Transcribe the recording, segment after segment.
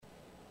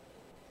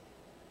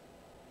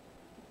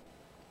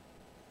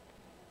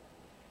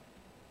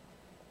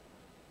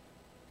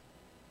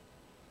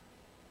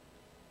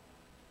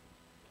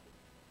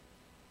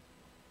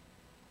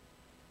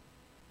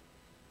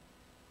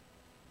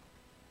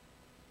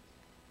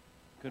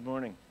Good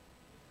morning.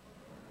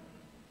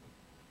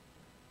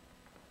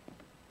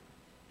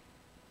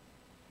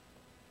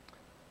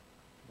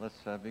 Let's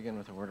begin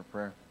with a word of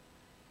prayer.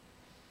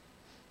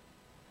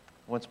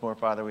 Once more,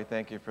 Father, we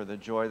thank you for the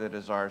joy that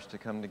is ours to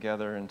come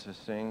together and to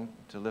sing,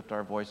 to lift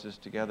our voices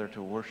together,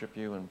 to worship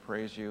you and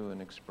praise you and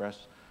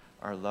express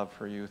our love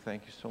for you.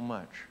 Thank you so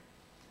much.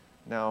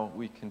 Now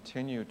we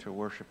continue to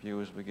worship you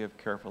as we give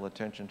careful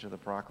attention to the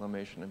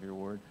proclamation of your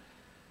word.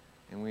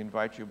 And we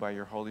invite you by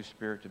your Holy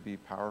Spirit to be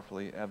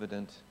powerfully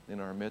evident in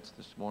our midst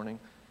this morning.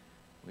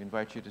 We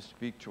invite you to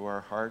speak to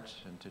our hearts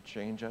and to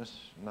change us,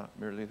 not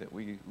merely that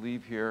we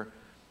leave here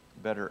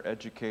better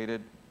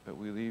educated, but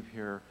we leave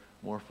here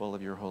more full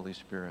of your Holy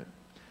Spirit.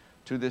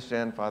 To this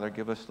end, Father,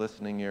 give us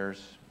listening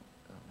ears.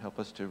 Help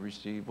us to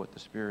receive what the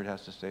Spirit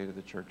has to say to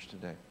the church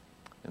today.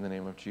 In the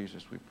name of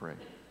Jesus we pray.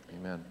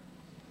 Amen.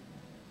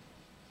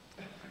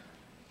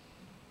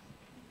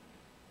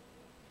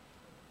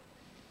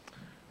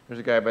 There's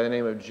a guy by the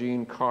name of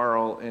Gene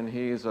Carl, and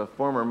he's a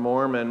former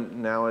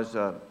Mormon. Now he's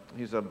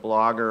a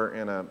blogger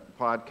and a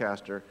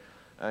podcaster.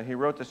 He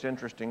wrote this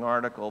interesting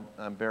article.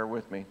 Bear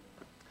with me.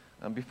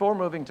 Before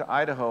moving to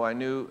Idaho, I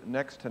knew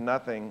next to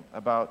nothing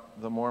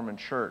about the Mormon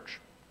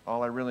church.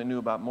 All I really knew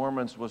about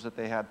Mormons was that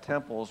they had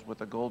temples with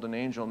a golden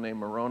angel named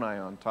Moroni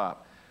on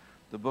top.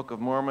 The Book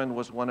of Mormon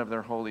was one of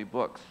their holy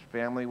books.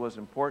 Family was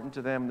important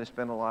to them. They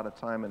spent a lot of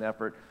time and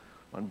effort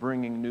on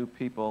bringing new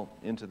people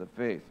into the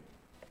faith.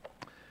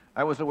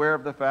 I was aware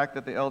of the fact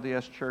that the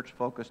LDS Church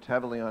focused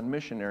heavily on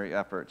missionary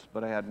efforts,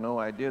 but I had no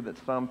idea that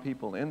some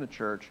people in the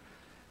church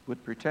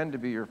would pretend to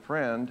be your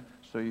friend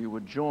so you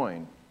would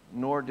join.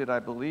 Nor did I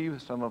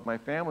believe some of my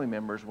family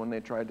members when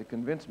they tried to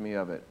convince me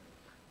of it.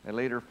 I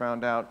later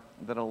found out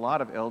that a lot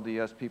of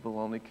LDS people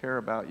only care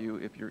about you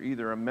if you're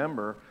either a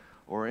member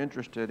or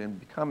interested in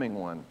becoming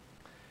one.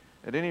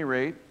 At any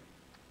rate,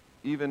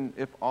 even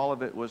if all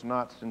of it was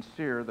not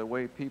sincere, the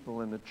way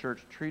people in the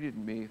church treated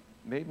me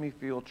made me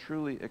feel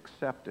truly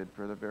accepted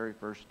for the very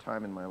first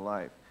time in my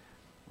life.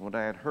 What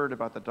I had heard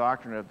about the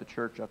doctrine of the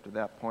church up to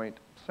that point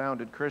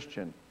sounded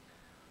Christian.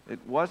 It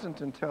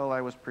wasn't until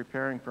I was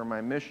preparing for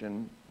my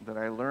mission that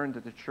I learned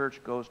that the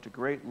church goes to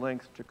great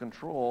lengths to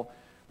control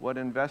what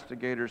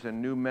investigators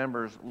and new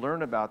members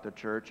learn about the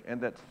church, and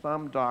that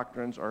some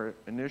doctrines are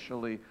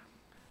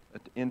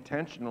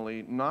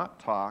intentionally not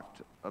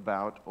talked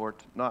about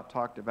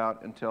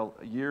until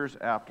years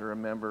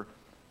after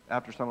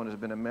someone has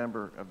been a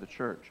member of the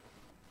church.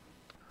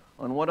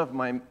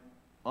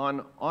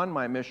 On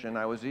my mission,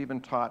 I was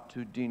even taught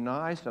to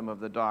deny some of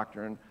the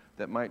doctrine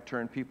that might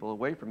turn people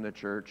away from the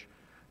church,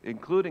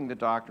 including the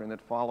doctrine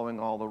that following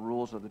all the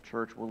rules of the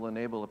church will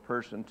enable a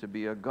person to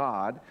be a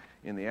god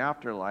in the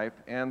afterlife,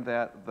 and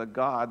that the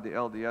God the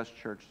LDS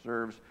Church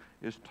serves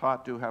is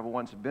taught to have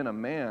once been a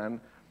man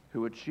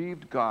who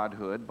achieved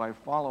godhood by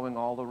following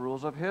all the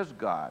rules of his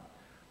God,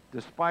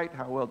 despite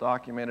how well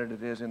documented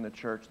it is in the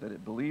church that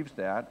it believes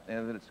that,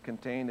 and that it's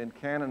contained and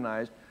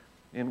canonized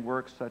in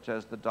works such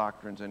as the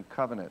Doctrines and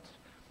Covenants.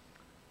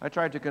 I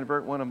tried to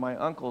convert one of my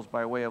uncles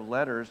by way of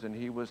letters, and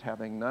he was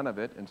having none of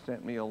it, and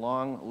sent me a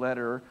long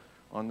letter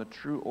on the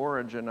true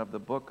origin of the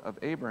Book of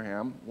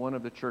Abraham, one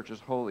of the church's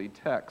holy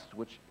texts,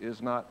 which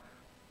is not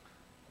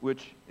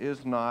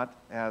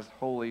as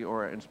holy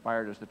or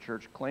inspired as the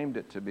church claimed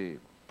it to be.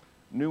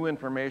 New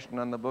information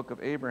on the Book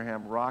of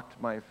Abraham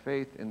rocked my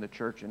faith in the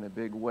church in a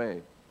big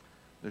way.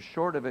 The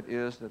short of it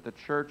is that the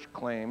church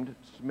claimed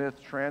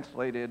Smith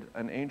translated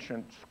an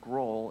ancient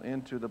scroll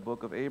into the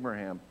Book of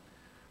Abraham.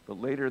 But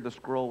later the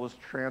scroll was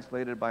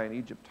translated by an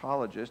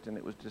Egyptologist, and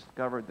it was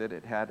discovered that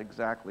it had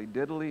exactly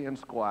diddly and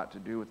squat to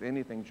do with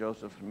anything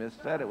Joseph Smith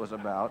said it was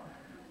about,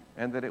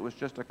 and that it was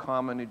just a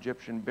common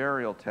Egyptian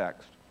burial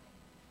text.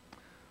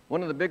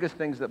 One of the biggest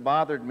things that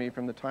bothered me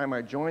from the time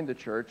I joined the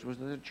church was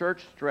that the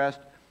church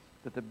stressed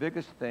that the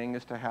biggest thing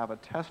is to have a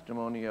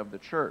testimony of the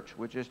church,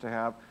 which is to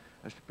have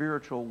a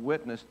spiritual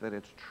witness that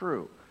it's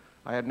true.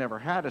 I had never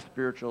had a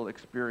spiritual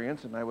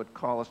experience, and I would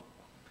call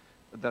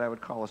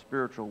a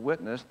spiritual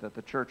witness that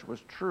the church was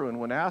true. And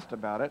when asked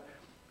about it,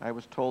 I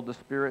was told the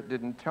Spirit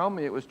didn't tell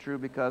me it was true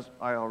because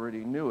I already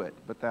knew it,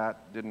 but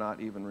that did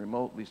not even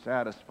remotely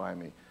satisfy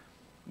me.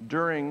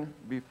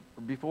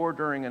 Before,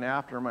 during, and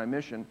after my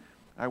mission,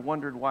 I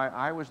wondered why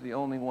I was the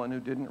only one who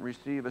didn't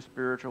receive a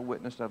spiritual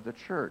witness of the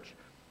church.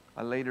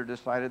 I later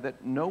decided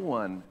that no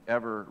one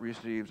ever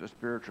receives a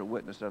spiritual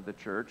witness of the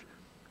church,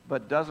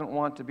 but doesn't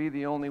want to be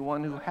the only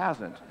one who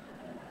hasn't.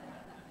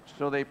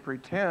 So they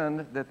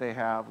pretend that they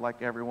have,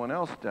 like everyone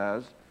else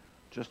does,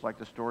 just like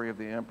the story of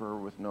the emperor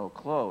with no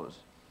clothes.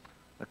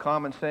 The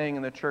common saying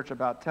in the church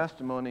about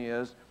testimony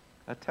is,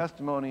 a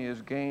testimony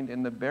is gained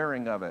in the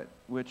bearing of it,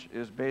 which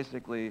is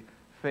basically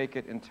fake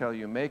it until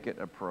you make it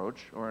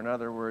approach, or in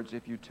other words,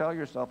 if you tell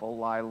yourself a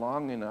lie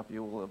long enough,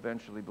 you will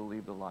eventually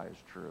believe the lie is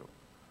true.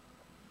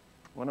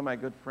 One of my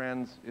good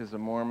friends is a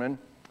Mormon.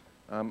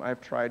 I've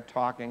tried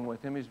talking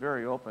with him. He's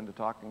very open to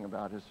talking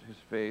about his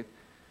faith.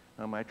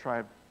 I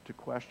tried to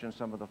question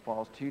some of the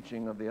false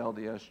teaching of the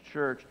LDS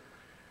Church.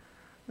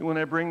 And when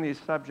I bring these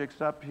subjects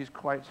up, he's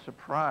quite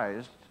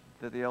surprised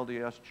that the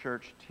LDS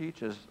Church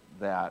teaches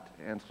that.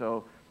 And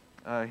so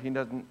he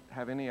doesn't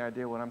have any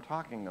idea what I'm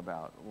talking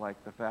about,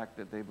 like the fact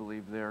that they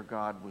believe their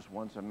God was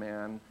once a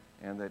man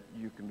and that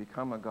you can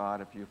become a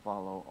god if you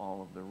follow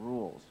all of the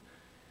rules.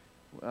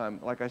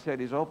 Like I said,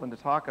 he's open to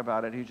talk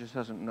about it. He just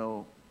doesn't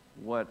know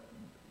what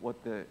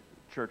the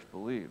church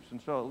believes.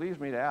 And so it leaves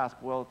me to ask,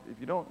 well, if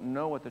you don't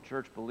know what the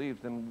church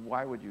believes, then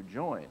why would you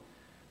join?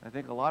 I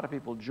think a lot of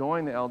people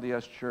join the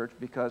LDS Church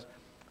because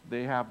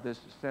they have this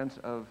sense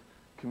of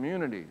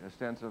community, a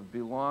sense of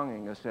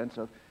belonging, a sense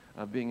of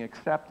being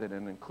accepted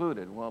and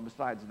included. Well,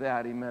 besides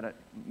that,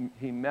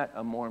 he met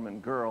a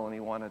Mormon girl and he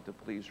wanted to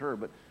please her.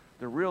 But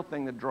the real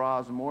thing that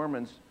draws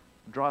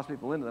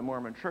people into the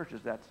Mormon Church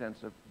is that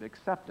sense of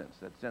acceptance,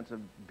 that sense of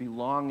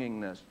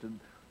belongingness, to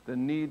the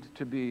need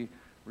to be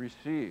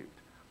received.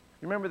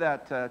 You remember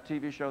that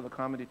TV show, the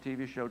comedy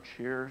TV show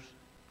Cheers?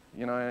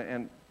 You know,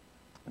 and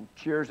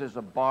Cheers is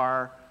a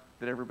bar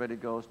that everybody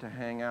goes to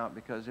hang out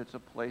because it's a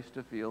place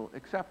to feel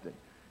accepted.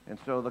 And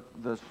so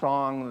the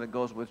song that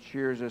goes with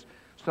Cheers is,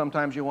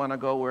 sometimes you want to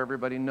go where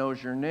everybody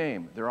knows your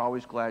name. They're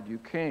always glad you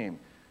came.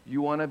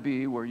 You want to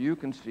be where you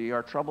can see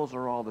our troubles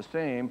are all the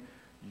same.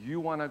 You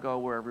want to go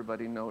where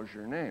everybody knows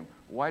your name.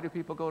 Why do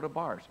people go to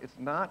bars? It's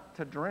not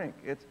to drink.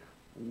 It's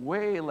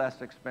way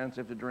less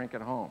expensive to drink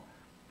at home.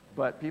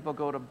 But people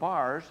go to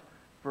bars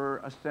for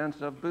a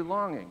sense of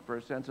belonging, for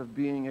a sense of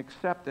being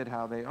accepted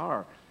how they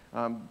are.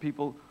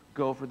 People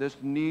go for this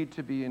need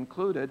to be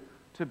included,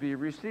 to be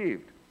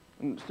received.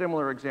 A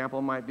similar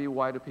example might be,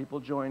 why do people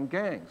join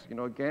gangs? You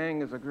know, a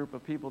gang is a group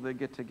of people that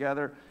get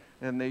together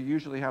and they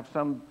usually have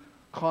some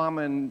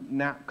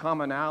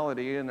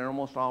commonality, and they're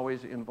almost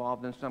always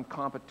involved in some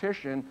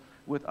competition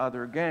with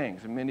other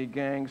gangs. And many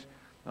gangs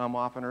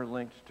often are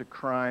linked to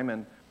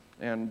crime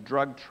and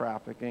drug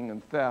trafficking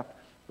and theft.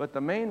 But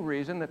the main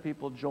reason that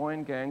people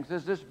join gangs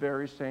is this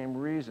very same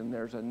reason.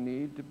 There's a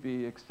need to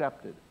be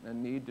accepted, a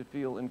need to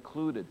feel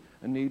included,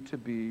 a need to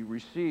be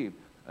received,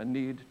 a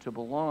need to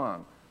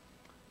belong.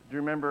 Do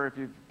you remember,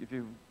 if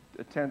you've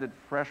attended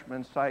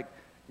freshman psych,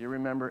 you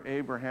remember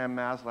Abraham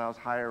Maslow's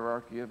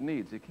hierarchy of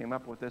needs. He came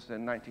up with this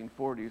in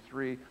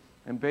 1943,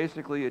 and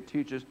basically it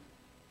teaches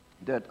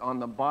that on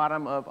the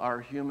bottom of our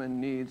human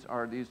needs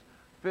are these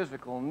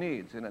physical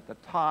needs, and at the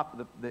top,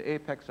 the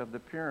apex of the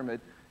pyramid,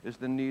 is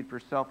the need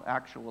for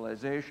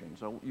self-actualization.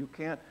 So you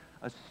can't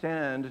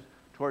ascend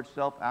towards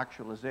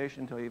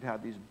self-actualization until you've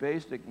had these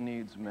basic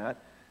needs met,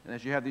 and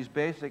as you have these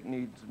basic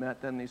needs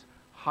met, then these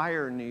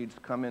higher needs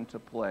come into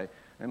play.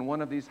 And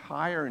one of these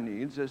higher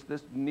needs is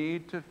this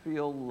need to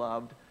feel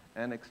loved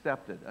and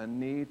accepted, a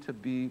need to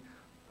be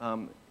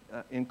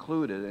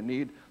included, a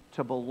need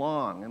to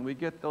belong. And we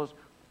get those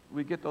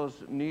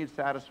needs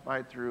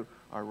satisfied through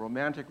our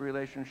romantic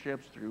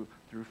relationships, through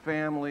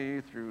family,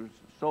 through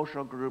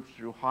social groups,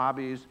 through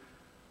hobbies,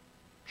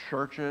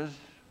 churches,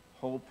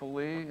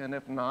 hopefully, and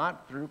if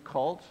not, through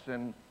cults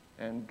and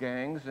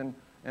gangs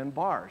and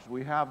bars.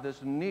 We have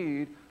this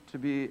need to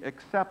be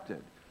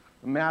accepted.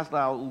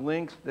 Maslow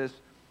links this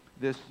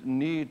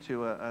need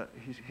to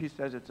he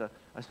says it's a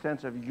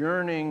sense of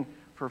yearning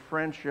for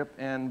friendship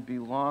and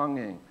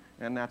belonging,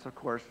 and that's of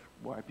course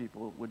why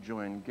people would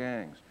join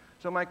gangs.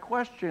 So my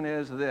question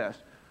is this: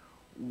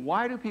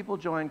 why do people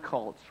join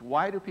cults?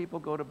 Why do people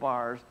go to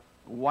bars?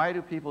 Why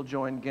do people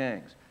join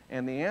gangs?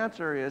 And the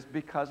answer is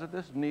because of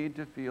this need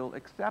to feel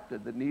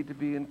accepted, the need to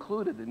be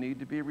included, the need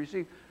to be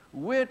received,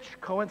 which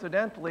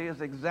coincidentally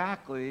is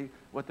exactly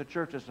what the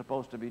church is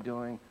supposed to be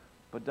doing,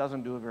 but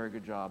doesn't do a very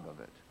good job of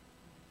it.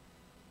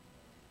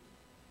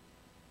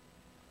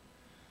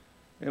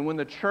 And when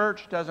the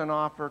church doesn't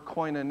offer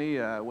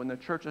koinonia, when the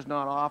church is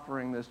not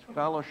offering this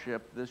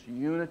fellowship, this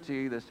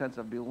unity, this sense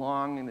of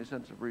belonging, this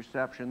sense of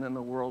reception, then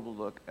the world will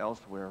look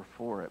elsewhere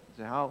for it.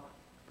 So how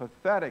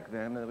pathetic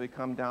then that we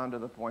come down to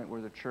the point where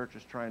the church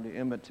is trying to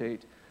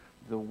imitate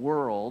the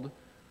world,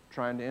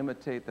 trying to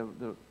imitate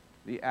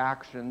the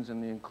actions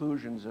and the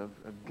inclusions of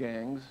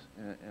gangs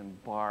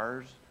and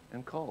bars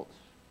and cults.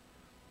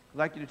 I'd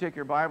like you to take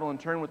your Bible and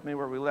turn with me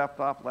where we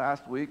left off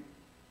last week.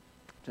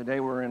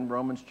 Today we're in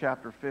Romans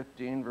chapter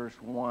 15, verse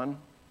 1,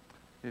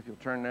 if you'll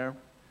turn there.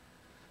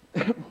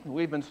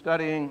 We've been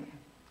studying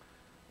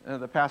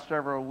the past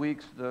several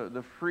weeks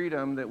the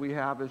freedom that we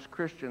have as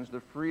Christians, the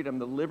freedom,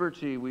 the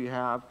liberty we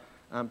have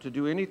to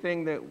do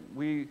anything that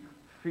we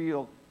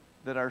feel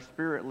that our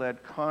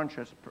spirit-led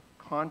conscience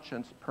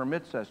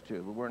permits us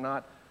to. We're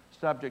not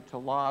subject to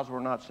laws, we're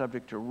not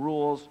subject to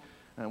rules,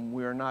 and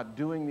we're not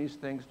doing these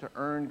things to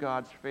earn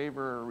God's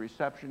favor or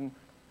reception.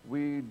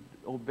 We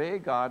obey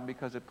God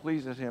because it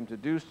pleases Him to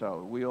do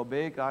so. We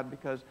obey God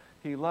because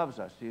He loves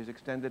us. He has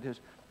extended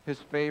His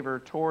favor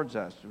towards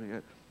us.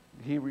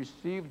 He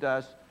received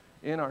us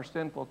in our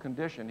sinful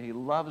condition. He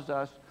loves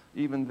us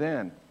even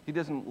then. He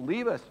doesn't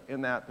leave us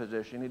in that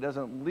position. He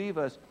doesn't leave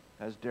us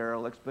as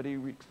derelicts, but He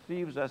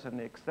receives us and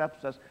He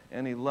accepts us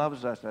and He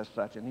loves us as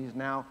such. And He's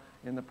now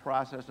in the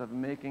process of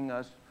making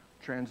us,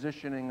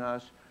 transitioning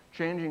us,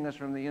 changing us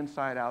from the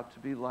inside out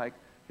to be like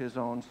His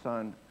own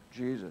Son,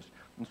 Jesus.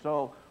 And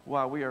so,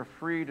 while we are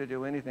free to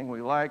do anything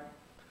we like,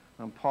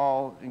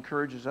 Paul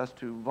encourages us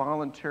to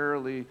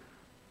voluntarily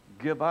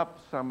give up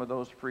some of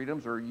those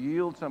freedoms or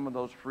yield some of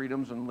those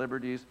freedoms and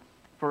liberties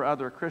for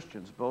other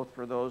Christians, both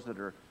for those that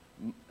are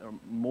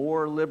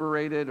more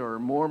liberated or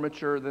more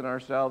mature than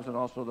ourselves, and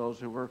also those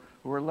who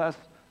are less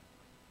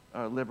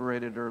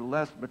liberated or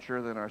less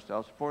mature than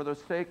ourselves, for the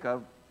sake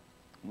of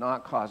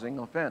not causing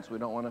offense. We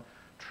don't want to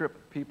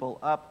trip people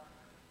up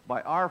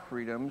by our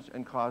freedoms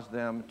and cause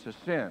them to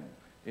sin.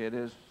 It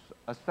is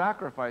a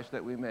sacrifice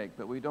that we make,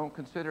 but we don't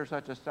consider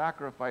such a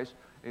sacrifice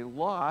a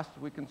loss.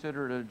 We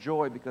consider it a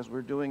joy because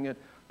we're doing it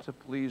to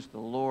please the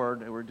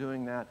Lord, and we're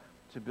doing that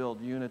to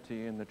build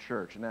unity in the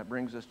church. And that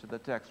brings us to the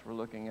text we're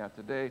looking at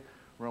today,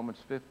 Romans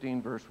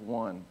 15, verse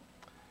 1.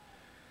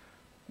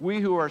 We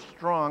who are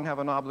strong have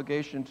an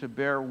obligation to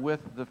bear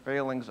with the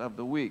failings of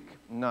the weak,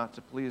 not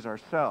to please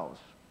ourselves.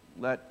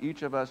 Let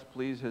each of us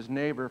please his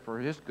neighbor for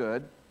his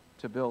good,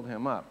 to build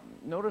him up.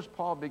 Notice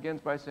Paul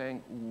begins by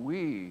saying,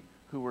 we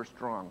who are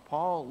strong.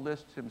 Paul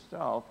lists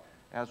himself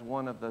as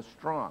one of the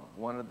strong,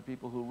 one of the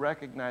people who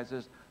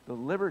recognizes the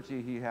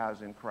liberty he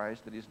has in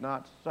Christ, that he's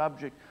not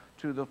subject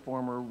to the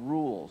former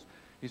rules.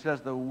 He says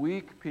the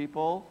weak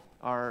people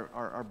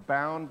are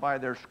bound by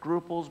their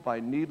scruples, by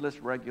needless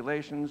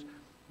regulations.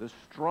 The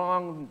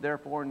strong,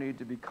 therefore, need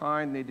to be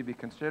kind, need to be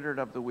considerate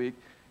of the weak.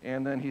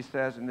 And then he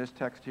says in this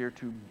text here,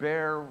 to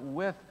bear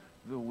with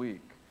the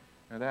weak.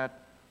 Now that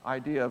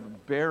idea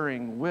of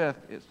bearing with,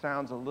 it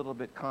sounds a little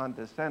bit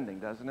condescending,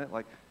 doesn't it?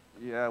 Like,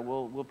 yeah,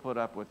 we'll put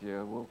up with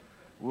you.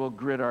 We'll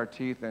grit our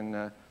teeth,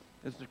 and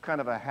it's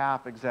kind of a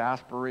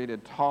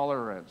half-exasperated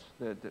tolerance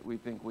that we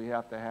think we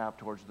have to have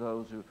towards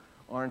those who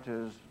aren't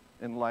as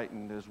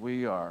enlightened as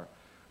we are.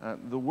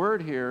 The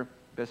word here,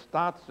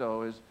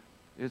 pistazo,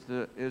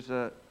 is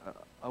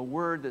a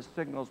word that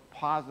signals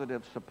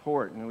positive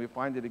support, and we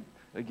find it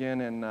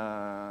again in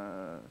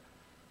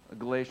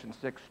Galatians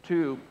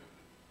 6:2,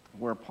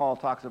 where Paul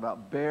talks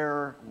about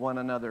bear one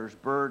another's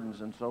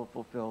burdens and so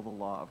fulfill the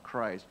law of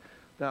Christ.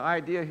 The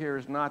idea here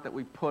is not that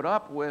we put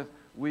up with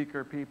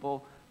weaker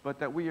people, but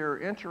that we are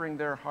entering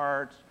their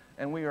hearts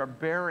and we are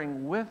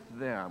bearing with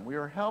them. We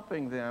are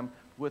helping them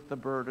with the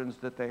burdens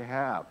that they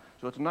have.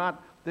 So it's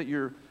not that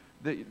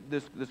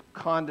this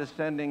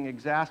condescending,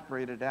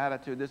 exasperated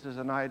attitude. This is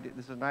an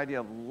idea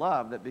of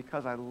love, that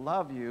because I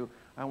love you,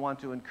 I want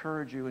to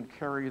encourage you and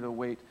carry the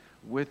weight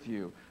with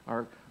you.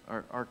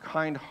 Our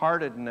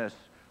kind-heartedness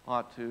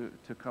ought to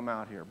come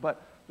out here.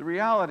 But the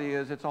reality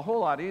is it's a whole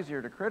lot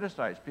easier to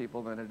criticize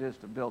people than it is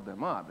to build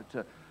them up,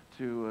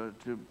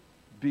 to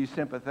be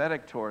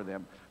sympathetic toward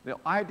them. The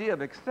idea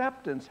of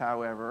acceptance,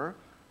 however,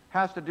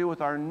 has to do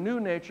with our new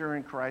nature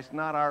in Christ,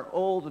 not our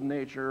old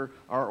nature,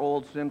 our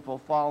old sinful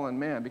fallen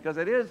man, because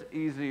it is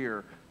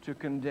easier to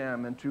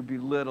condemn and to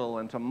belittle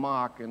and to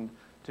mock and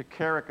to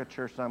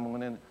caricature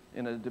someone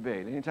in a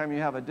debate. Anytime you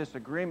have a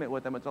disagreement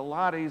with them, it's a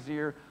lot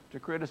easier to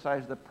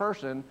criticize the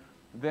person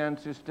than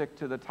to stick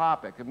to the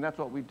topic. And that's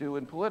what we do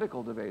in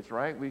political debates,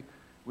 right?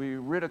 We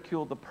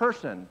ridicule the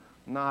person,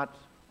 not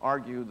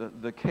argue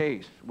the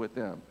case with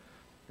them.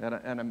 At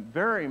a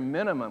very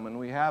minimum, when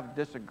we have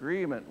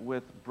disagreement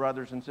with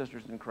brothers and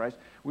sisters in Christ,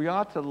 we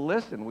ought to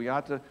listen. We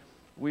ought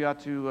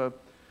to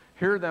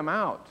hear them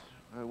out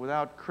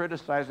without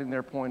criticizing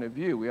their point of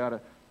view. We ought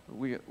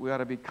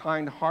to be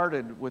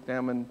kind-hearted with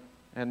them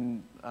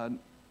and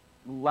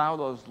allow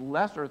those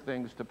lesser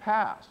things to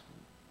pass.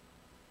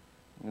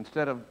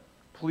 Instead of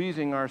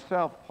pleasing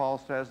ourselves, Paul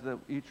says that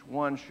each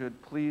one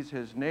should please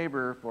his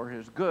neighbor for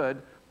his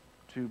good,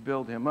 to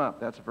build him up.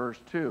 That's verse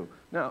 2.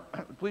 Now,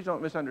 please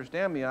don't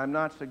misunderstand me. I'm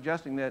not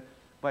suggesting that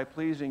by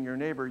pleasing your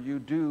neighbor, you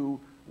do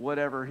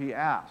whatever he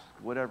asks,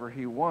 whatever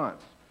he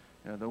wants.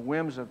 You know, the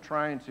whims of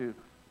trying to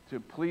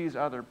please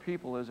other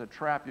people is a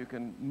trap you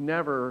can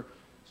never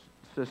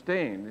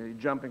sustain. You're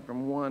jumping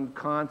from one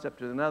concept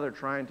to another,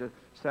 trying to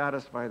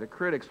satisfy the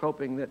critics,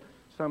 hoping that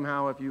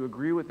somehow if you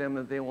agree with them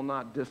that they will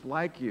not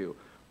dislike you.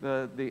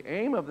 The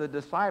aim of the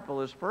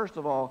disciple is, first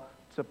of all,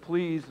 to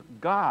please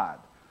God.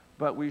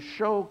 But we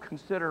show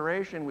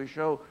consideration, we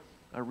show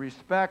a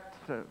respect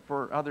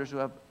for others who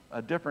have a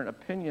different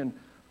opinion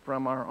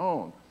from our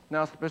own.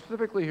 Now,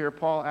 specifically here,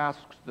 Paul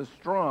asks the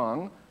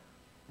strong,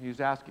 he's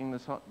asking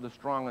the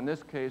strong in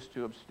this case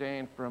to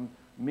abstain from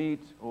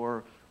meat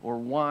or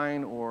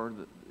wine or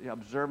the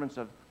observance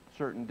of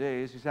certain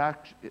days. He's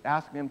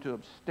asking them to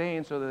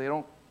abstain so that they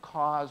don't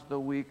cause the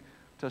weak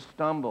to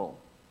stumble.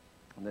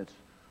 And it's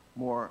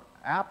more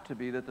apt to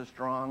be that the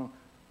strong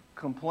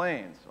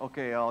complains.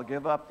 Okay, I'll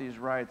give up these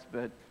rights,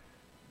 but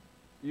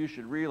you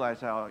should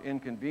realize how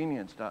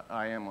inconvenienced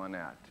I am on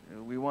that.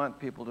 We want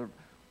people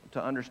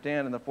to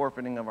understand in the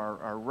forfeiting of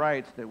our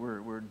rights that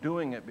we're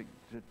doing it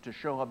to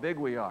show how big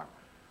we are.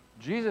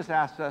 Jesus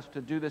asks us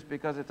to do this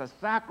because it's a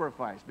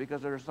sacrifice,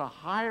 because there's a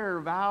higher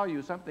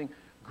value, something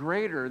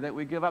greater that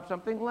we give up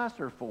something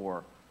lesser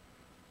for.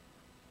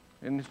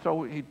 And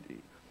so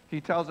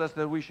he tells us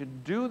that we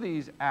should do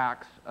these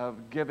acts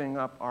of giving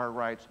up our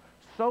rights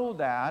so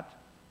that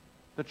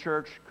the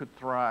church could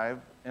thrive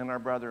and our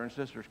brothers and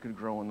sisters could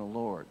grow in the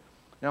Lord.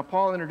 Now,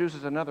 Paul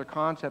introduces another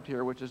concept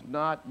here which has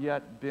not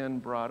yet been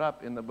brought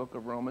up in the book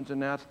of Romans,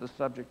 and that's the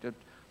subject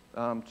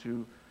of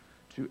to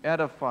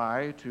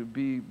edify, to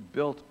be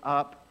built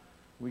up.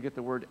 We get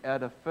the word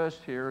edifice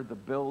here, the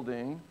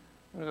building.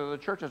 The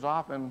church is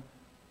often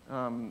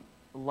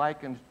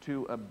likened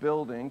to a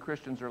building.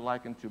 Christians are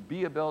likened to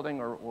be a building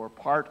or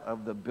part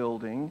of the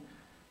building.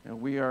 And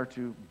we are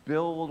to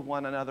build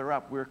one another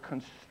up. We're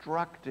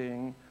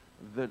constructing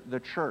the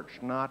church,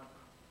 not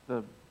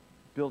the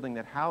building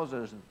that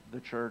houses the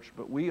church,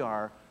 but we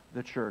are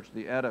the church,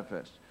 the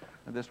edifice.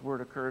 And this word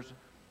occurs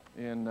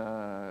in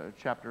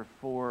chapter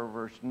 4,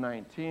 verse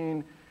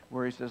 19,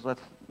 where he says,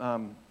 let's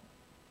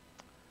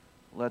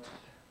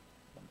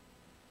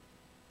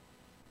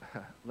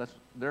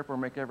therefore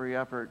make every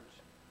effort.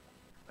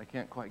 I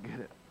can't quite get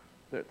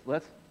it.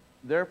 Let's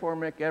therefore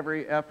make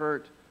every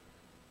effort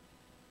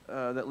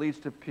that leads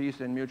to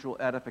peace and mutual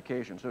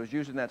edification. So he's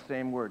using that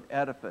same word,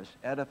 edifice,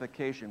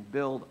 edification,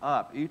 build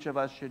up. Each of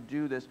us should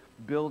do this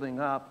building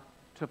up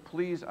to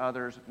please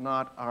others,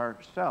 not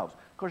ourselves.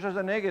 Of course, there's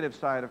a negative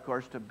side, of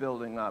course, to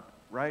building up,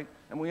 right?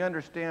 And we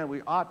understand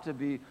we ought to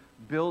be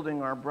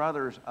building our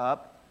brothers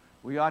up.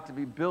 We ought to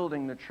be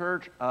building the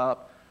church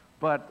up,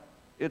 but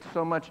it's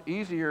so much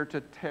easier to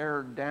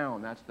tear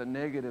down. That's the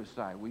negative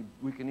side.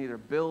 We can either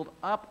build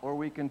up or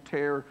we can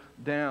tear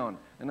down.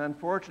 And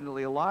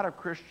unfortunately, a lot of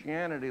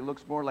Christianity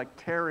looks more like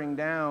tearing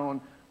down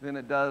than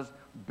it does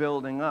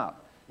building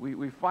up.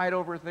 We fight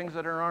over things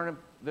that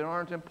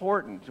aren't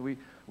important.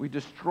 We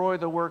destroy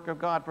the work of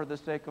God for the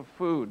sake of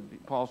food,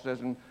 Paul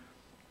says in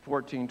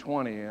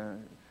 14:20.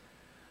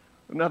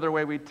 Another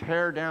way we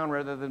tear down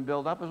rather than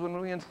build up is when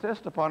we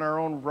insist upon our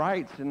own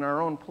rights and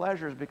our own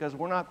pleasures because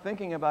we're not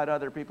thinking about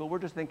other people, we're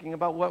just thinking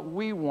about what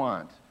we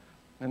want.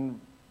 And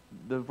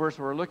the verse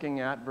we're looking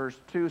at, verse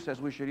 2,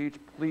 says we should each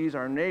please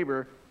our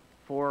neighbor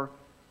for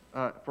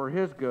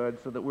his good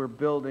so that we're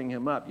building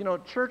him up. You know,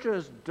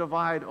 churches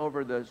divide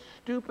over the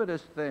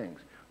stupidest things.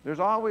 There's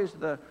always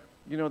the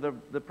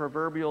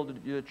proverbial,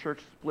 the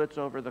church splits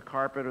over the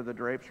carpet or the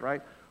drapes,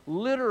 right?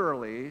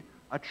 Literally,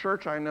 a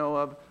church I know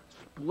of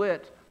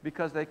split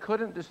because they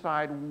couldn't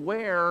decide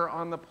where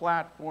on the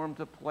platform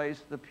to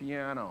place the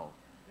piano.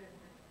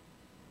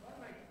 That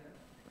makes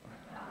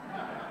sense.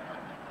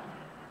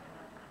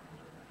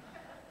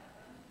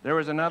 There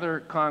was another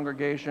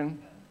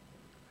congregation.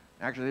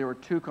 Actually, there were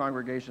two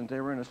congregations.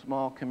 They were in a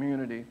small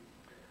community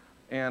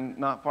and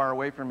not far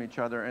away from each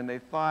other. And they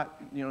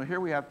thought, here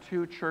we have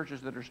two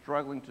churches that are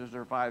struggling to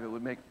survive. It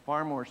would make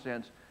far more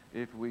sense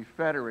if we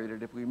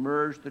federated, if we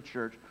merged the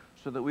church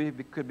so that we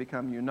could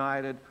become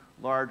united,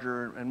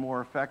 larger, and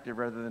more effective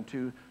rather than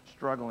two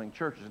struggling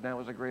churches. And that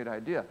was a great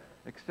idea,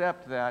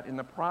 except that in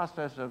the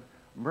process of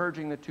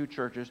merging the two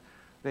churches,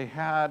 they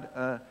had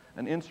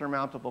an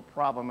insurmountable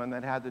problem, and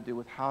that had to do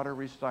with how to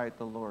recite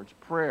the Lord's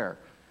Prayer.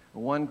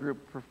 One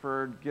group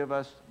preferred, forgive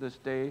us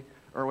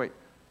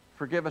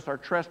our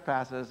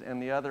trespasses,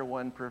 and the other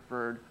one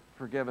preferred,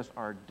 forgive us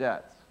our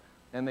debts.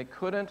 And they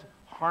couldn't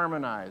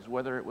harmonize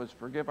whether it was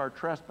forgive our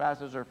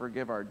trespasses or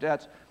forgive our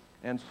debts.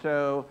 And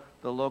so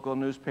the local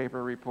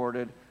newspaper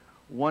reported,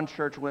 one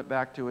church went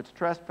back to its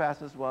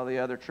trespasses while the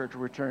other church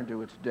returned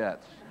to its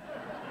debts.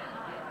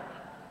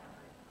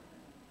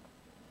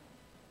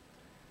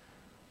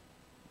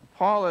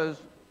 Paul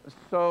is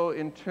so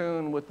in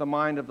tune with the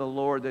mind of the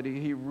Lord that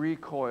he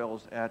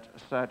recoils at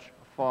such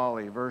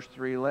folly. Verse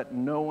 3, let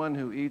no one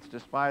who eats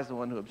despise the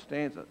one who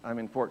abstains.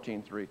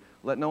 14:3.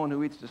 Let no one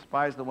who eats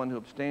despise the one who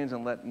abstains,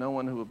 and let no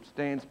one who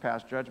abstains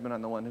pass judgment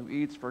on the one who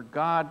eats, for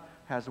God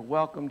has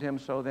welcomed him.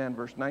 So then,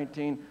 verse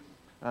 19,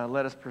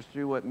 let us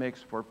pursue what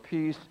makes for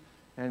peace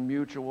and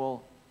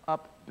mutual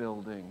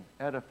upbuilding,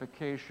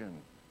 edification.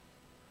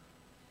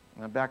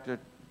 Now back to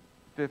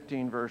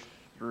 15, verse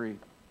 3.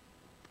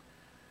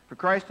 For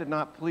Christ did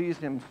not please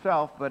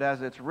himself, but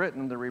as it's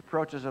written, the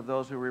reproaches of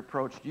those who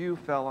reproached you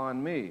fell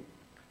on me.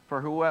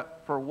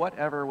 For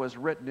whatever was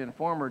written in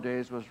former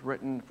days was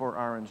written for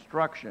our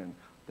instruction,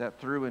 that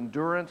through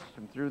endurance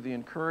and through the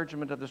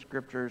encouragement of the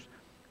Scriptures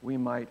we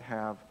might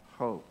have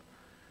hope.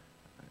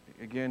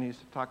 Again, he's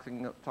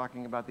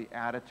talking about the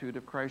attitude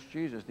of Christ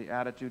Jesus, the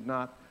attitude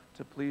not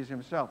to please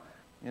himself.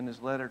 In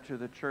his letter to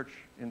the church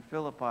in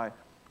Philippi,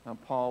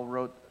 Paul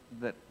wrote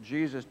that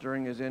Jesus,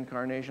 during his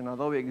incarnation,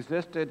 although he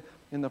existed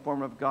in the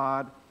form of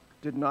God,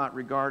 did not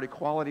regard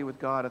equality with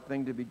God a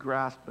thing to be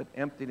grasped, but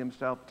emptied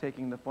himself,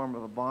 taking the form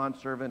of a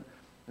bondservant,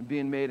 and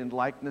being made in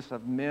likeness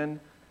of men,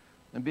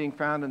 and being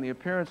found in the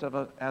appearance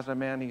as a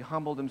man, he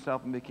humbled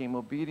himself and became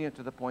obedient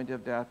to the point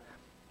of death,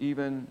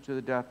 even to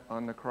the death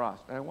on the cross.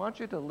 And I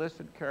want you to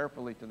listen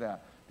carefully to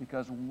that,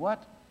 because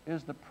what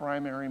is the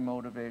primary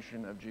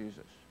motivation of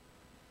Jesus?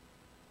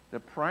 The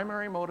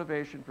primary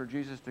motivation for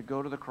Jesus to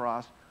go to the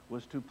cross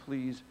was to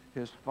please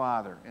his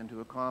Father and to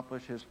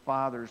accomplish his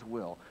Father's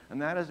will.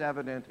 And that is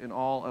evident in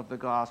all of the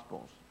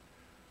Gospels.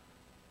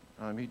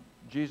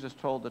 Jesus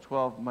told the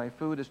 12, my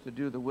food is to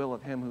do the will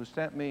of him who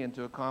sent me and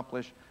to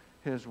accomplish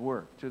his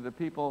work. To the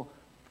people,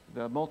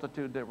 the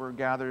multitude that were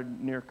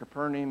gathered near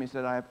Capernaum, he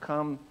said, I have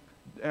come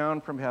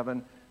down from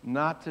heaven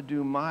not to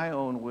do my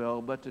own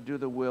will, but to do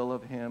the will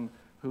of him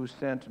who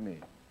sent me.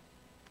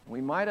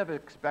 We might have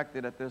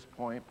expected at this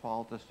point,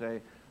 Paul, to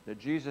say that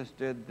Jesus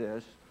did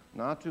this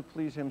not to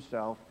please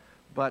himself,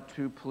 but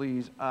to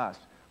please us.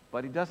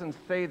 But he doesn't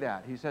say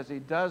that. He says he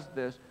does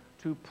this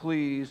to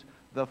please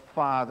the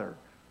Father.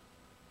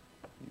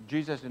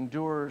 Jesus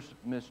endures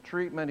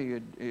mistreatment.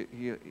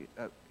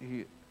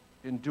 He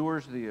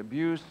endures the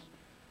abuse.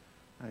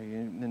 He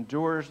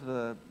endures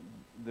the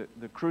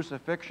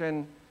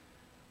crucifixion.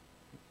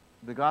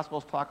 The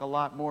Gospels talk a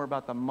lot more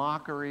about the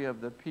mockery of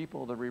the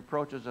people, the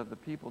reproaches of the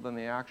people, than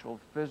the actual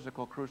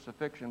physical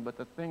crucifixion. But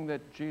the thing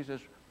that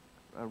Jesus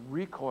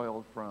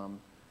recoiled from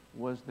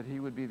was that he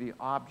would be the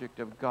object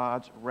of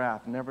God's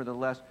wrath.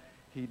 Nevertheless,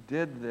 he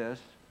did this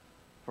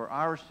for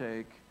our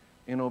sake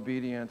in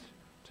obedience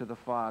to the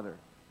Father.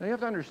 Now you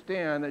have to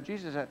understand that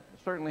Jesus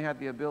certainly had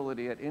the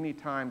ability at any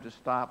time to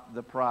stop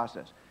the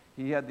process.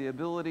 He had the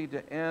ability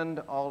to end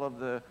all of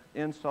the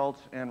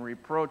insults and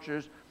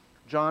reproaches.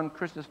 John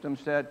Chrysostom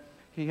said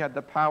he had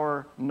the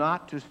power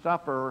not to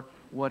suffer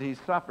what he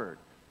suffered.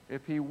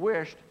 If he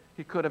wished,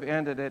 he could have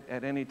ended it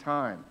at any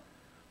time.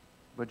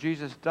 But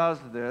Jesus does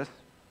this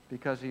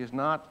because he's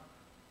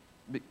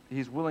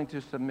willing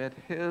to submit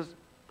his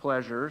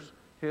pleasures,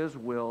 his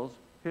wills,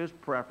 his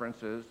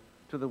preferences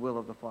to the will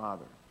of the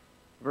Father.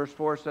 Verse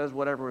 4 says,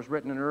 whatever was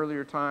written in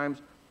earlier times,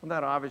 well,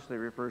 that obviously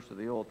refers to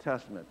the Old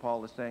Testament.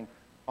 Paul is saying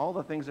all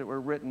the things that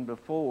were written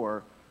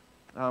before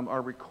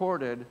are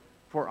recorded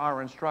for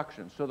our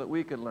instruction so that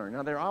we could learn.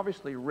 Now, they're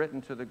obviously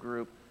written to the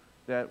group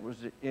that was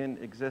in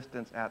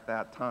existence at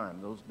that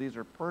time. These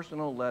are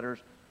personal letters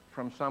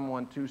from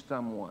someone to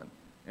someone,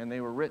 and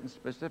they were written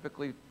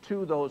specifically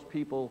to those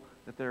people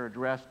that they're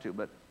addressed to.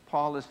 But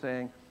Paul is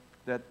saying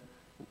that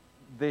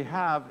they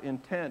have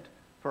intent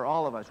for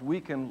all of us.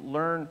 We can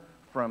learn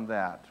from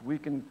that. We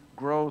can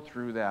grow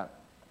through that.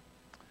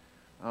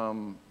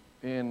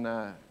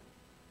 In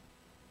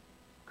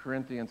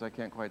Corinthians, I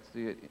can't quite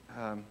see it.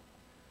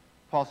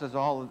 Paul says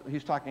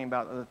he's talking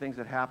about the things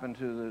that happened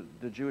to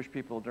the Jewish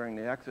people during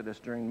the Exodus,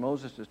 during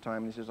Moses'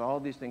 time. He says all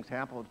these things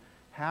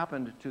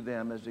happened to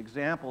them as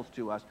examples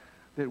to us,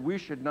 that we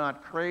should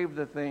not crave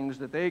the things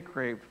that they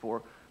craved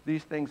for.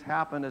 These things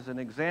happened as an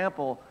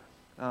example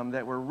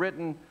that were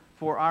written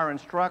for our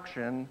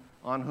instruction,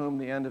 on whom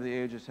the end of the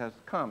ages has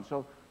come.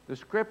 So the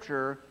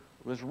Scripture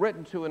was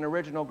written to an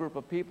original group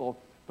of people,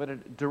 but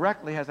it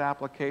directly has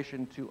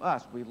application to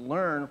us. We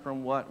learn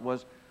from what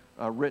was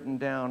written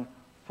down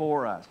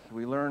for us.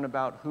 We learn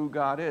about who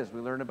God is.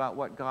 We learn about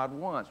what God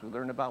wants. We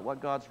learn about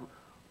what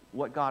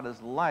God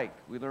is like.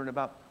 We learn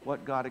about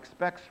what God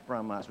expects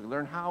from us. We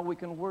learn how we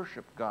can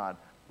worship God.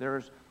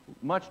 There's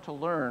much to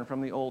learn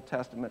from the Old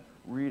Testament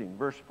reading.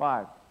 Verse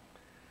 5.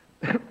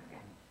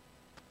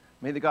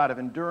 May the God of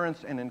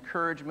endurance and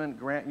encouragement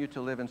grant you to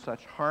live in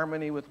such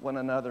harmony with one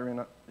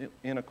another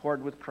in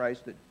accord with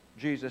Christ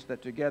Jesus,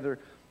 that together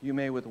you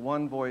may with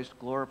one voice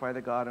glorify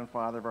the God and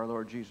Father of our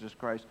Lord Jesus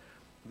Christ.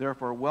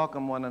 Therefore,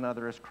 welcome one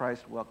another as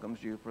Christ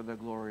welcomes you for the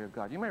glory of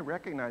God. You may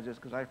recognize this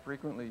because I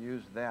frequently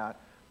use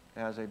that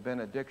as a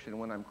benediction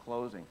when I'm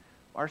closing.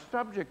 Our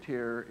subject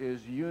here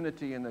is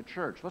unity in the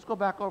church. Let's go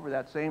back over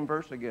that same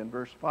verse again,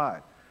 verse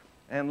 5,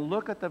 and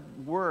look at the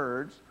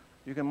words.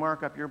 You can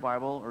mark up your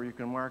Bible, or you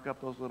can mark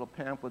up those little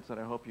pamphlets that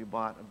I hope you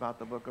bought about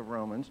the book of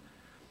Romans.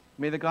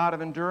 May the God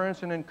of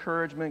endurance and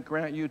encouragement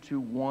grant you to,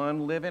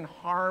 1, live in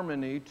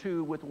harmony,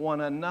 2, with one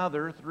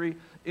another, 3,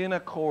 in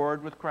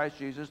accord with Christ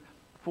Jesus,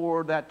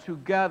 4, that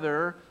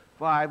together,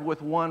 5,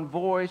 with one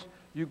voice,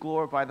 you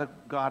glorify the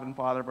God and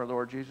Father of our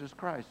Lord Jesus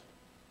Christ.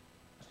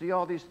 See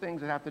all these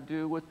things that have to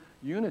do with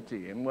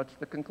unity. And what's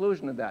the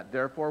conclusion of that?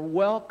 Therefore,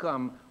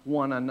 welcome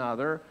one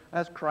another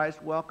as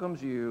Christ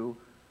welcomes you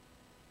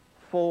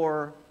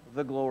for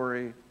the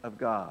glory of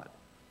God.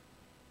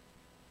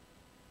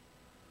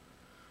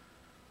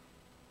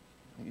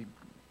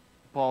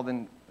 Paul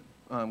then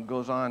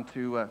goes on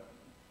to,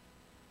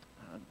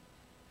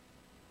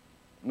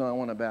 no, I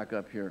want to back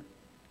up here.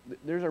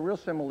 There's a real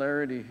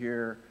similarity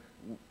here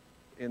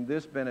in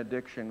this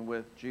benediction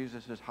with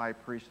Jesus' high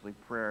priestly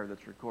prayer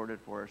that's recorded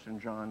for us in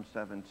John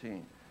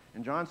 17.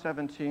 In John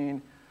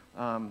 17,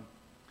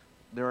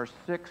 there are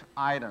 6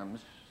 items,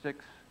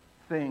 6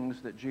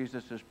 things that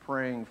Jesus is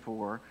praying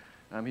for.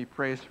 He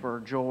prays for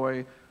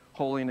joy,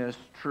 holiness,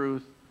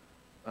 truth,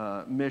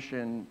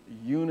 mission,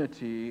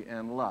 unity,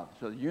 and love.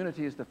 So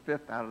unity is the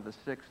 5th out of the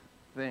 6th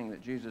thing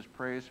that Jesus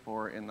prays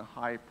for in the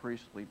high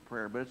priestly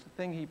prayer. But it's the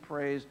thing he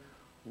prays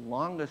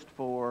longest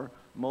for,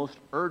 most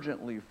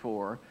urgently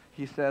for.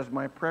 He says,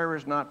 my prayer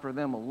is not for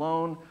them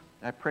alone.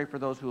 I pray for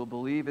those who will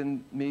believe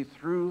in me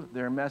through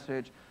their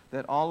message,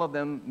 that all of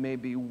them may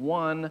be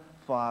one,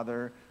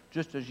 Father,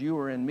 just as you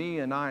are in me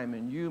and I am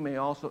in you,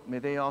 may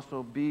they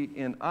also be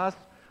in us,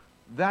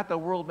 that the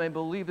world may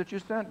believe that you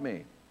sent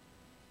me.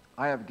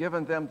 I have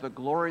given them the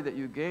glory that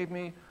you gave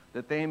me,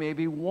 that they may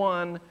be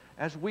one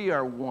as we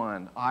are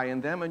one, I in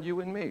them and you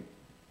in me.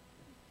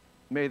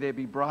 May they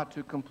be brought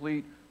to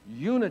complete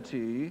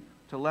unity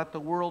to let the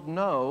world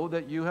know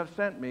that you have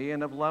sent me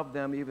and have loved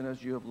them even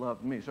as you have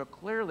loved me. So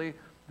clearly,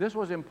 This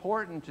was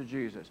important to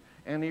Jesus,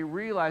 and he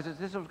realizes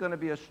this was going to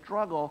be a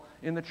struggle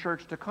in the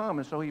church to come,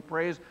 and so he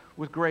prays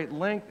with great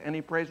length, and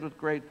he prays with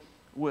great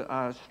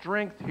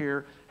strength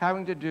here,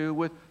 having to do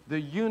with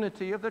the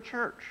unity of the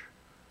church.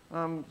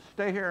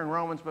 Stay here in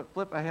Romans, but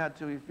flip ahead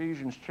to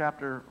Ephesians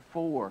chapter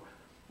 4.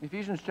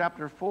 Ephesians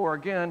chapter 4,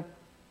 again,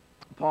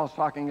 Paul's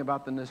talking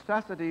about the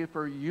necessity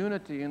for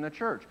unity in the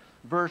church.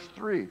 Verse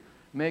 3,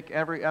 make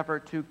every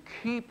effort to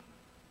keep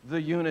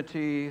the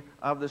unity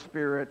of the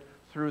Spirit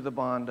through the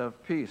bond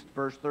of peace.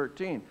 Verse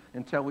 13,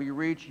 until we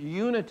reach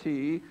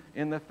unity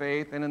in the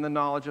faith and in the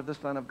knowledge of the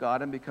Son of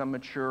God and become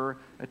mature,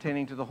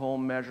 attaining to the whole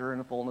measure and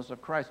the fullness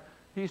of Christ.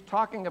 He's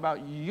talking about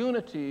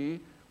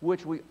unity,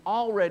 which we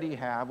already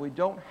have. We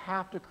don't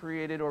have to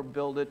create it or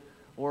build it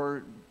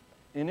or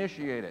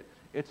initiate it.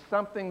 It's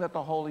something that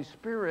the Holy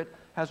Spirit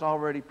has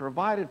already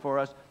provided for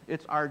us.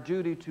 It's our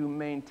duty to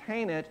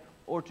maintain it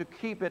or to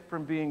keep it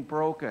from being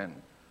broken.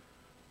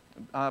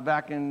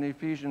 Back in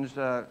Ephesians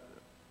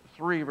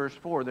 3, verse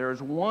 4, there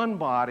is one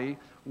body,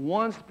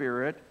 one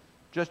Spirit,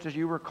 just as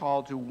you were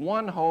called to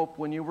one hope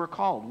when you were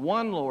called,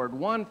 one Lord,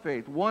 one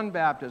faith, one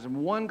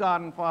baptism, one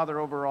God and Father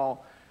over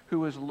all,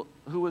 who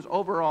is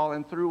over all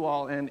and through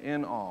all and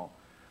in all.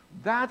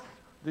 That's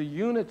the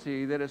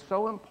unity that is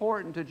so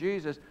important to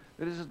Jesus,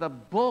 that this is the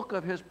bulk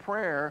of his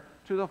prayer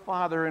to the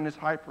Father in his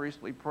high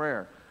priestly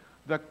prayer.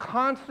 The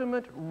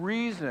consummate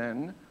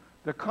reason,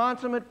 the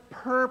consummate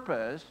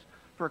purpose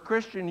for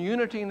Christian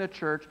unity in the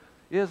church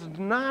is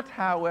not,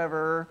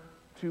 however,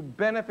 to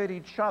benefit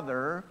each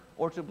other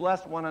or to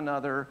bless one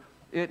another.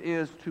 It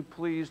is to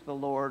please the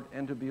Lord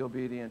and to be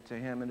obedient to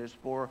him, and is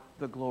for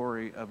the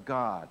glory of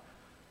God.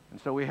 And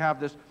so we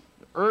have this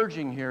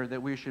urging here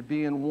that we should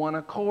be in one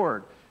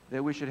accord,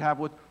 that we should have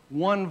with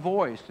one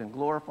voice and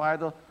glorify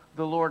the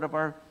Lord of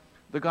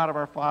the God of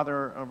our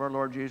Father, of our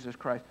Lord Jesus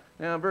Christ.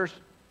 Now in verse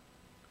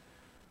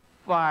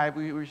 5,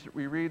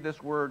 we read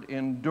this word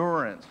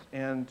endurance,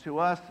 and to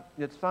us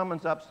it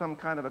summons up some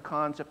kind of a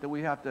concept that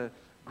we have to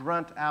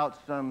grunt out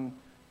some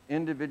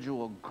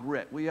individual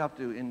grit. We have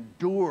to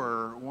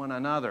endure one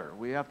another.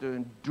 We have to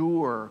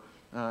endure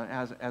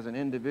as an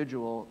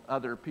individual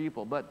other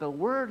people. But the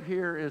word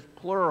here is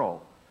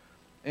plural,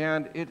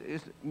 and it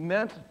is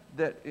meant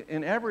that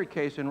in every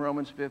case in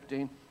Romans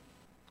 15,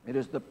 it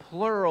is the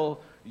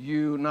plural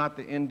you, not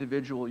the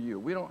individual you.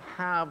 We don't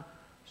have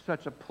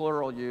such a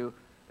plural you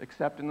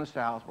except in the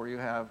South, where you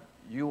have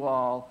you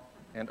all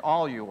and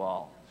all you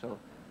all.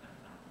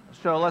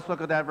 So let's look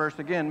at that verse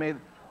again.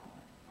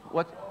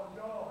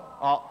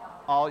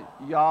 All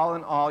y'all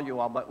and all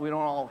you all, but we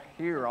don't all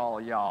hear all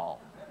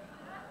y'all.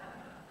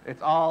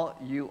 It's all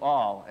you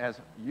all, as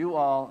you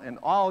all and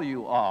all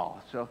you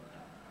all. So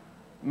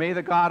may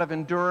the God of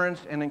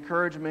endurance and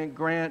encouragement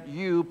grant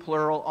you,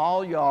 plural,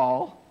 all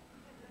y'all,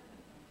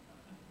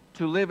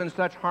 to live in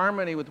such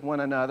harmony with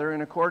one another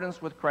in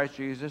accordance with Christ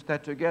Jesus,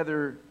 that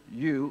together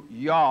you,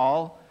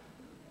 y'all,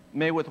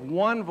 may with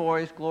one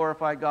voice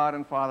glorify God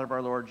and Father of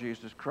our Lord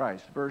Jesus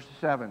Christ. Verse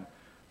 7,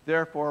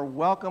 therefore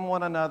welcome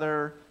one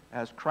another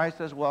as Christ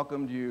has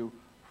welcomed you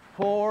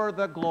for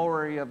the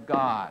glory of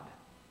God.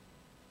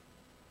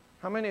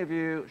 How many of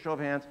you, show of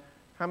hands,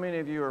 how many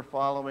of you are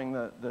following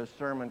the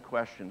sermon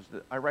questions?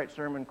 I write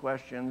sermon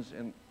questions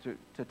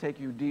to take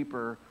you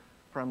deeper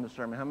from the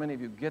sermon. How many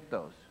of you get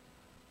those?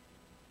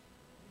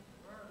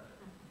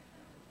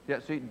 Yeah,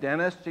 see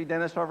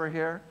Dennis over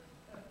here?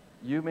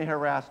 You may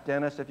harass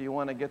Dennis if you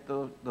want to get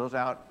those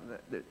out.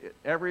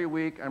 Every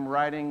week I'm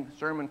writing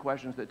sermon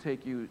questions that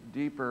take you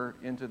deeper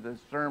into the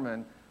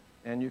sermon,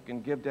 and you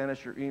can give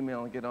Dennis your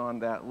email and get on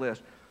that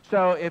list.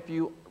 So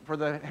for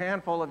the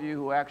handful of you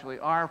who actually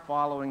are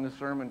following the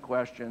sermon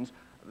questions,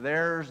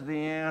 there's the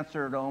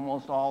answer to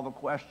almost all the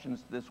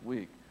questions this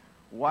week.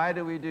 Why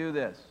do we do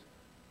this?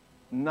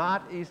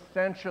 Not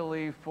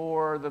essentially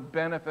for the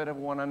benefit of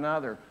one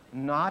another,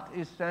 not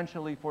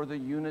essentially for the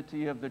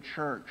unity of the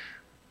church,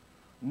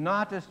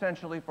 not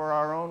essentially for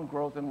our own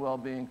growth and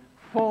well-being,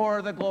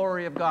 for the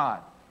glory of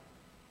God.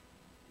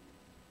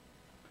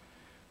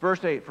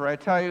 Verse 8, for I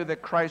tell you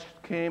that Christ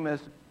became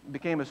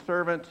a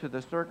servant to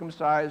the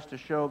circumcised to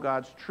show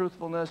God's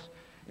truthfulness,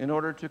 in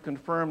order to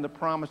confirm the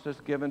promises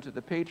given to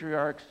the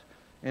patriarchs,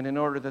 and in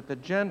order that the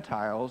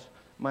Gentiles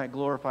might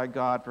glorify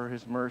God for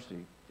his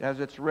mercy. As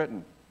it's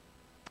written,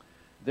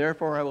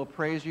 therefore I will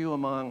praise you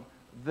among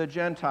the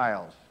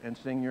Gentiles and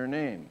sing your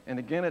name. And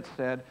again it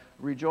said,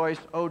 rejoice,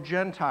 O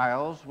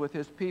Gentiles, with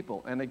his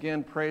people. And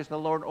again, praise the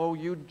Lord, O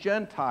you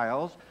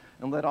Gentiles,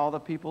 and let all the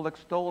people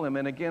extol him.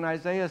 And again,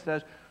 Isaiah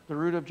says, the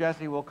root of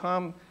Jesse will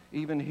come,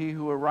 even he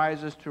who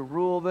arises to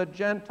rule the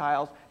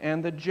Gentiles,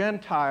 and the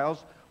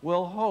Gentiles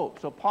will hope.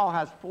 So Paul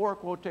has 4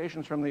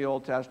 quotations from the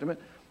Old Testament: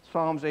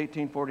 Psalms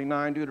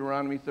 18:49,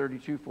 Deuteronomy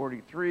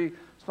 32:43,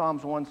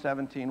 Psalms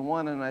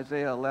 117:1, and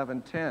Isaiah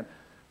 11:10.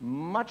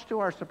 Much to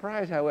our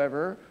surprise,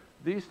 however,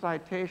 these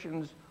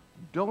citations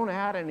don't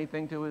add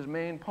anything to his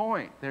main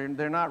point.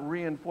 They're not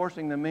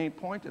reinforcing the main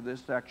point of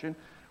this section.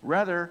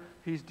 Rather,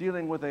 he's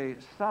dealing with a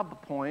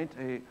sub-point,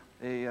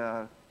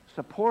 a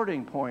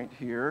supporting point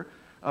here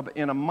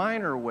in a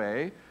minor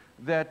way,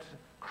 that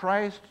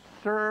Christ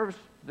serves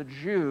the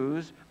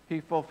Jews.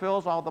 He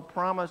fulfills all the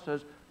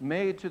promises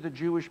made to the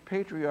Jewish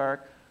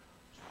patriarch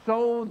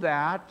so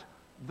that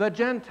the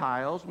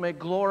Gentiles may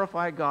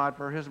glorify God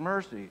for his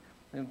mercy.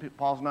 And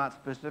Paul's not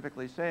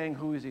specifically saying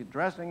who is he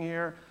addressing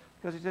here,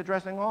 because he's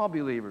addressing all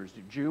believers,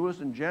 Jews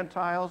and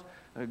Gentiles,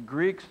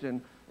 Greeks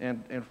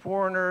and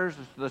foreigners,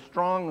 the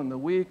strong and the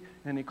weak,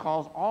 and he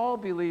calls all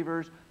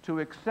believers to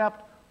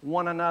accept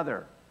one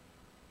another,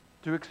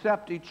 to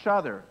accept each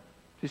other.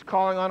 He's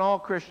calling on all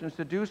Christians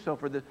to do so,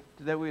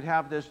 that we'd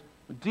have this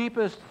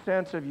deepest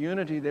sense of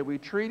unity, that we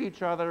treat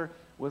each other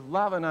with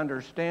love and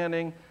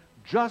understanding,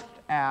 just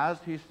as,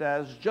 he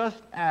says,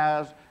 just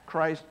as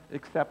Christ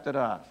accepted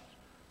us.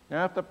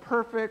 Now, if the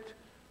perfect,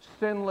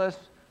 sinless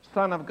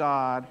Son of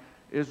God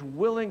is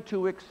willing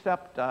to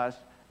accept us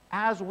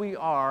as we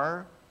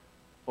are,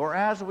 or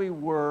as we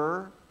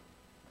were,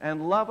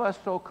 and love us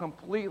so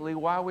completely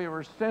while we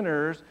were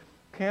sinners,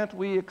 can't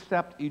we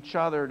accept each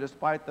other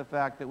despite the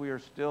fact that we are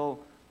still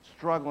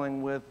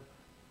struggling with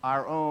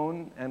our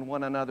own and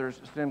one another's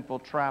sinful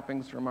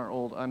trappings from our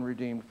old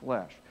unredeemed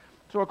flesh?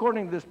 So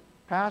according to this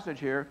passage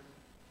here,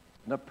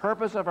 the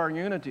purpose of our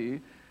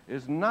unity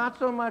is not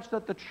so much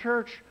that the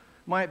church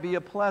might be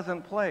a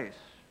pleasant place,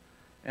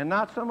 and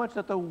not so much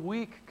that the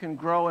weak can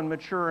grow and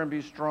mature and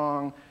be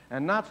strong,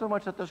 and not so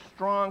much that the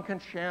strong can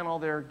channel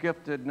their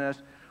giftedness.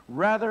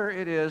 Rather,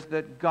 it is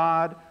that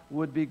God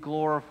would be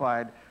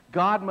glorified.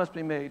 God must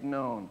be made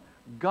known.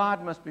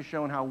 God must be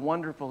shown how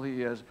wonderful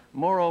he is.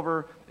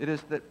 Moreover, it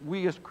is that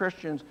we as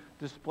Christians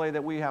display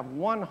that we have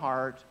one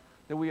heart,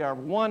 that we are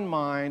one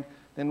mind,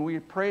 then we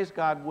praise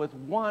God with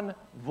one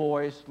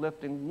voice,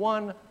 lifting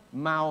one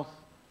mouth,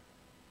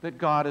 that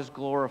God is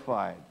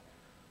glorified.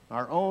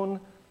 Our own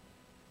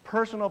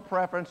personal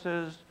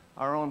preferences,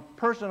 our own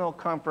personal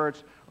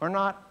comforts are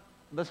not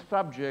the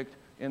subject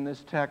in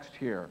this text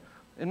here.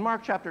 In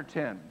Mark chapter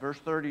 10, verse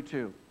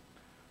 32,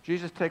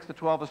 Jesus takes the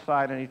 12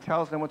 aside and he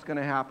tells them what's going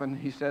to happen.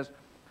 He says,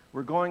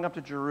 we're going up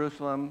to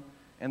Jerusalem,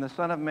 and the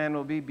Son of Man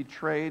will be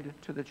betrayed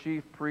to the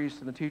chief priests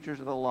and the teachers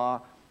of the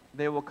law.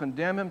 They will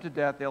condemn him to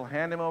death. They'll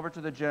hand him over to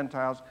the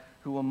Gentiles,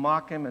 who will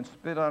mock him and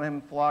spit on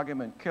him, flog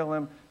him, and kill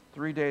him.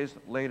 3 days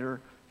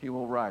later, he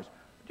will rise.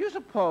 Do you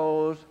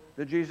suppose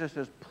that Jesus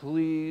is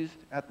pleased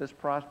at this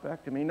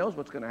prospect? I mean, he knows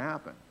what's going to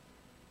happen.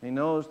 He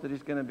knows that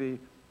he's going to be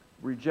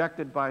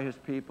rejected by his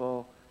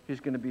people. He's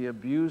going to be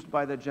abused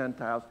by the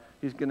Gentiles.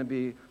 He's going to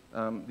be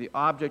the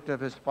object of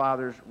his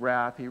Father's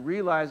wrath. He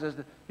realizes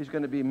that he's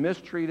going to be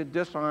mistreated,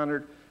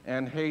 dishonored,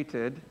 and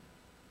hated.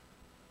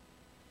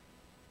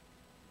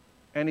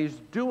 And he's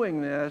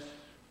doing this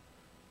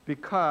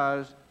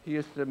because he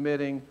is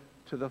submitting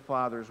to the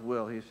Father's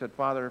will. He said,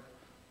 Father,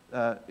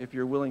 if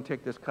you're willing,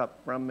 take this cup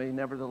from me.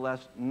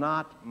 Nevertheless,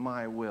 not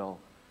my will,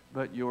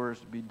 but yours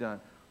be done.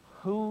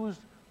 Whose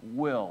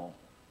will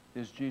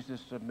is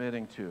Jesus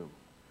submitting to?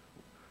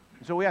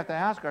 So we have to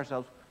ask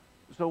ourselves,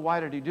 so why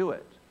did he do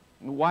it?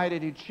 Why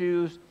did he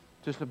choose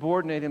to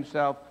subordinate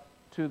himself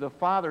to the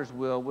Father's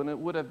will when it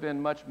would have been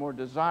much more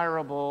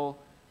desirable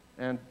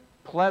and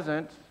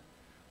pleasant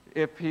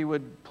if he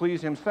would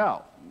please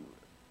himself?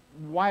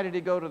 Why did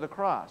he go to the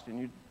cross? And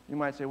you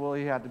might say, well,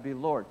 he had to be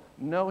Lord.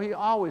 No, he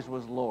always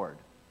was Lord.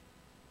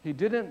 He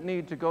didn't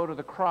need to go to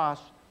the cross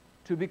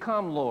to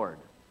become Lord.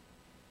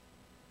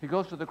 He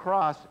goes to the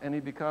cross and he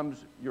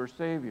becomes your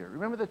Savior.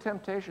 Remember the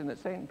temptation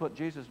that Satan put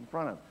Jesus in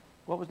front of.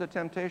 What was the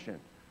temptation?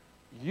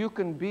 You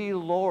can be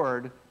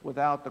Lord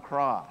without the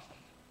cross.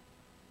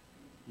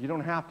 You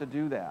don't have to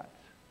do that.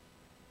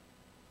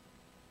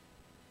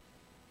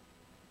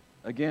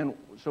 Again,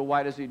 so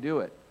why does he do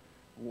it?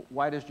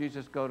 Why does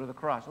Jesus go to the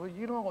cross? Well,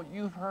 you know,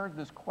 you've heard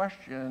this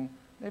question,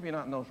 maybe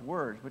not in those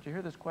words, but you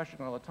hear this question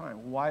all the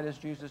time. Why does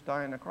Jesus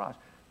die on the cross?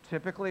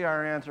 Typically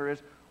our answer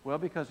is, well,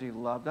 because he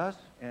loved us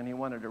and he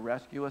wanted to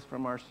rescue us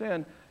from our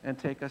sin and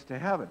take us to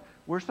heaven.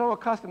 We're so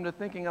accustomed to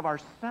thinking of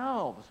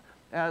ourselves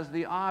as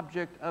the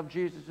object of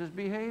Jesus'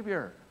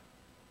 behavior.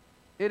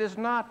 It is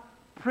not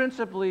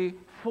principally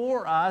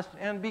for us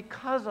and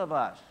because of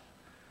us.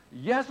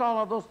 Yes, all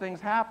of those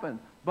things happen,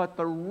 but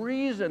the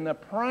reason, the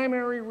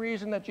primary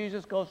reason that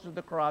Jesus goes to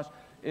the cross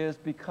is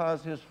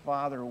because his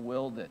Father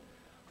willed it.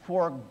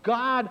 For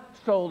God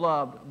so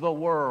loved the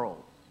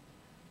world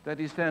that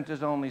he sent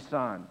his only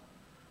Son.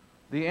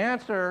 The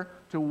answer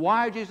to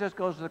why Jesus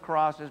goes to the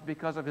cross is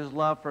because of his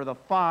love for the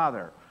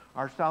Father.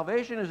 Our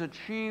salvation is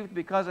achieved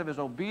because of his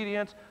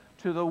obedience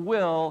to the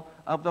will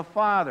of the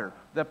Father.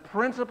 The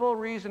principal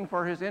reason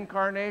for his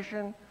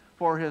incarnation,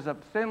 for his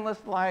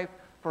sinless life,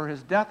 for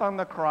his death on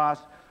the cross,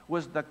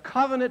 was the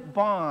covenant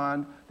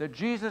bond that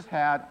Jesus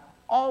had,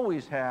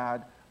 always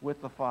had,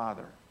 with the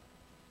Father.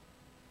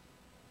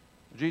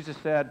 Jesus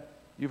said,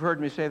 you've heard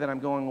me say that I'm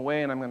going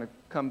away and I'm going to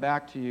come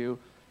back to you.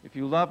 If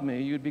you love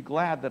me, you'd be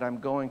glad that I'm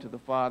going to the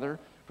Father,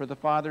 for the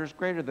Father is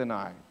greater than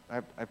I.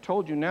 I've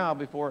told you now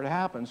before it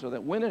happens, so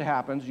that when it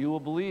happens, you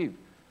will believe.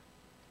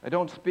 I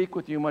don't speak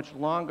with you much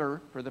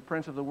longer, for the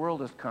Prince of the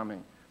world is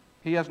coming.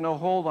 He has no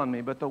hold on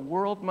me, but the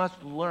world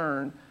must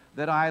learn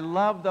that I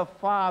love the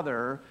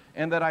Father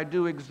and that I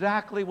do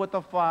exactly what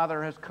the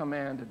Father has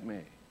commanded me.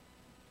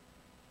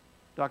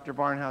 Dr.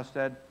 Barnhouse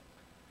said,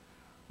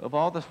 "Of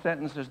all the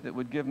sentences that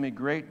would give me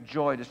great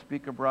joy to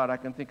speak abroad, I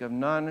can think of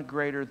none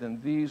greater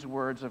than these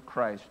words of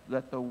Christ.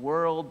 That the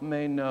world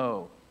may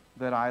know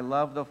that I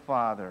love the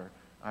Father,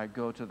 I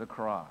go to the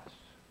cross."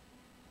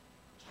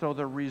 So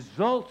the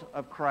result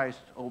of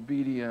Christ's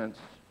obedience,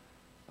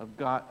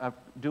 of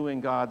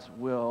doing God's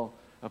will,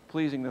 of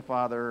pleasing the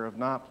Father, of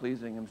not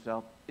pleasing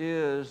himself,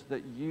 is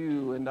that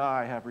you and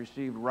I have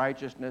received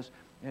righteousness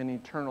and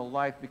eternal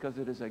life because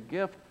it is a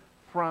gift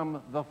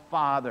from the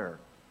Father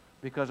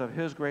because of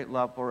his great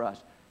love for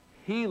us.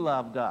 He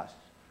loved us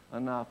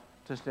enough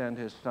to send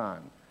his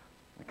Son.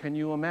 Can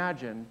you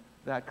imagine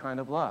that kind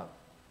of love?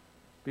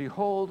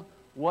 Behold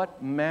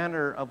what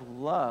manner of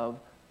love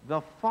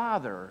the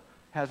Father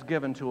has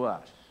given to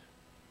us.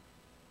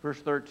 Verse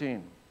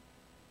 13.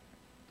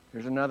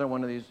 Here's another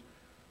one of these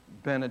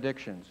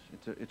benedictions.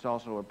 It's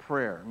also a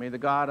prayer. May the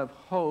God of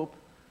hope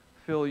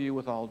fill you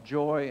with all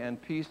joy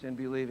and peace in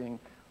believing,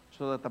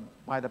 so that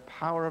by the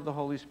power of the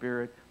Holy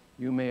Spirit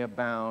you may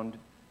abound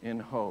in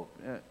hope.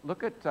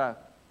 Look at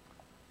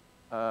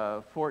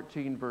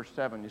 14, verse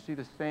 7. You see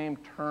the same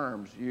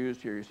terms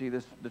used here. You see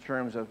the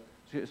terms of,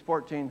 it's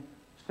 14,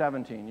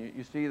 17.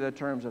 You see the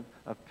terms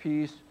of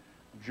peace,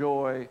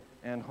 joy,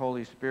 and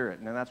Holy Spirit.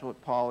 And that's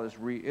what Paul is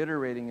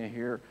reiterating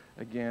here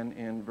again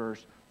in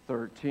verse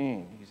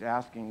 13. He's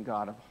asking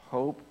God of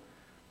hope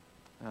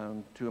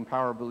to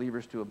empower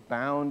believers to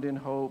abound in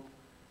hope.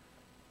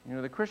 You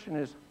know, the Christian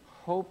is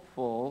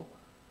hopeful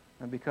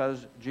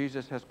because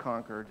Jesus has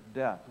conquered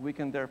death. We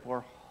can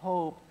therefore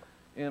hope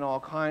in all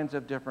kinds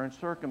of different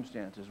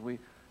circumstances.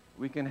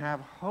 We can have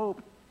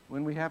hope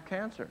when we have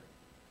cancer.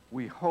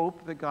 We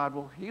hope that God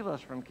will heal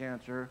us from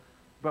cancer,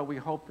 but we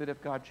hope that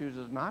if God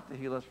chooses not to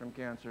heal us from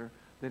cancer,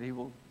 that he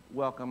will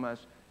welcome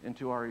us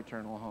into our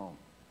eternal home.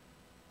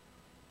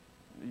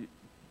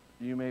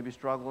 You may be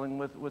struggling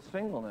with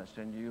singleness,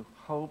 and you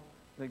hope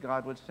that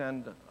God would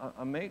send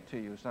a mate to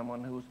you,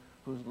 someone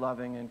who's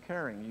loving and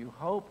caring. You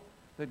hope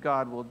that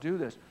God will do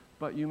this,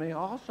 but you may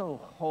also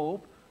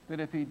hope that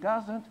if he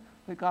doesn't,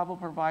 that God will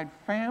provide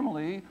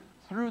family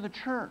through the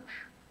church,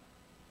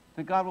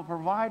 that God will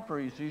provide for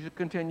you so you should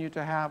continue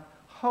to have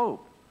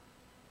hope.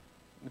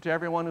 To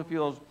everyone who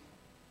feels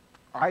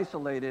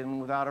isolated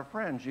and without a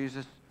friend,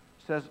 Jesus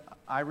says,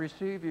 I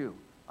receive you.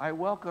 I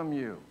welcome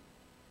you.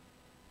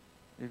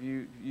 If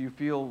you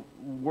feel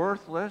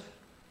worthless,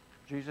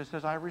 Jesus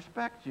says, I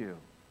respect you.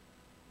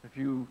 If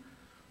you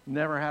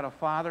never had a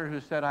father who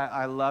said,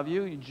 I love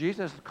you,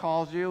 Jesus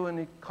calls you, and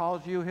he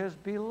calls you his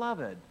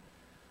beloved.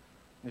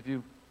 If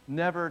you've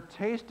never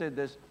tasted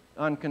this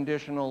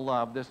unconditional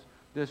love,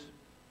 this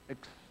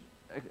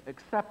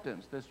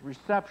acceptance, this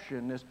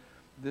reception,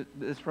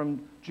 this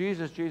from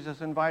Jesus,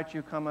 Jesus invites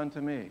you, come unto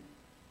me.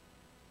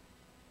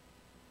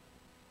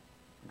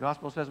 The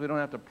gospel says we don't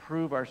have to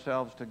prove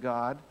ourselves to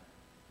God.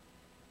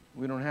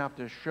 We don't have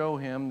to show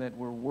him that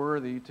we're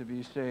worthy to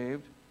be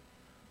saved.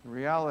 The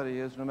reality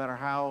is, no matter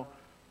how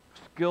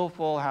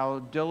skillful, how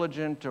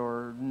diligent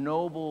or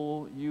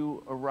noble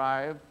you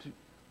arrive,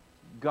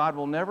 God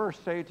will never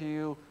say to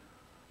you,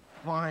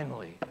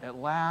 finally, at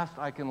last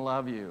I can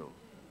love you.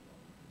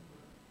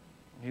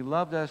 He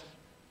loved us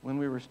when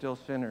we were still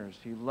sinners.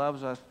 He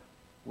loves us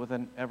with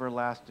an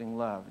everlasting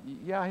love.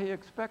 Yeah, he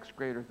expects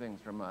greater things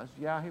from us.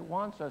 Yeah, he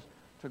wants us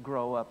to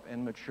grow up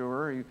and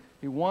mature.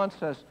 He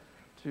wants us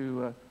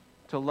to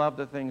love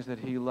the things that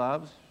he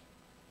loves.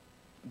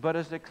 But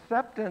his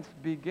acceptance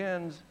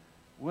begins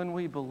when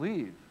we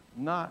believe,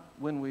 not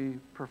when we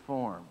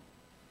perform.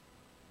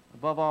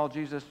 Above all,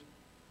 Jesus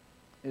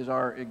is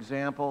our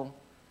example,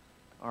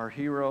 our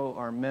hero,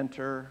 our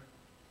mentor.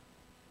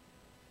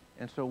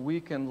 And so we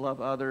can love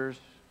others,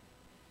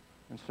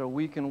 and so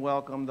we can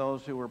welcome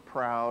those who are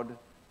proud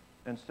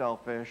and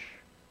selfish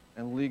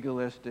and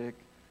legalistic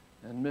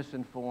and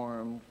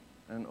misinformed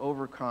and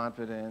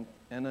overconfident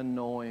and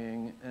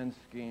annoying and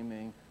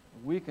scheming.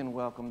 We can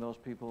welcome those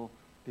people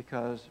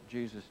because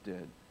Jesus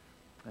did.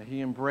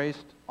 He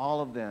embraced all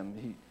of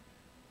them.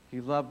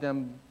 He loved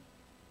them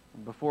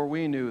before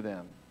we knew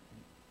them.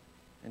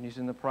 And he's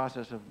in the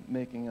process of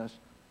making us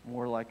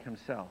more like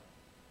himself.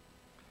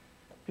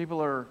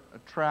 People are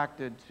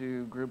attracted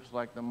to groups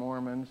like the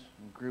Mormons,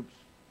 groups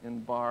in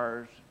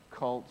bars,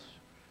 cults,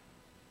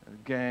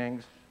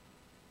 gangs,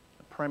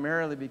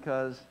 primarily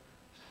because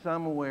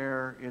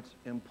somewhere it's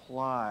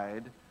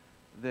implied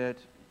that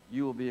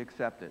you will be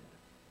accepted.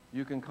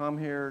 You can come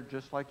here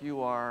just like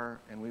you are,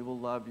 and we will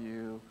love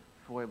you,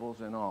 foibles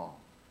and all.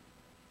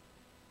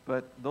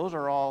 But those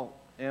are all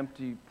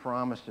empty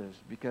promises,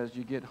 because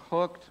you get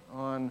hooked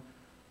on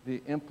the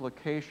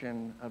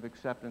implication of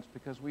acceptance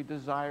because we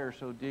desire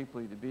so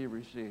deeply to be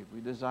received.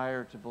 We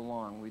desire to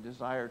belong. We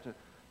desire to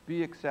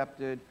be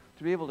accepted,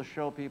 to be able to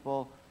show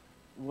people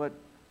what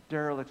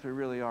derelicts we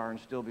really are and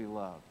still be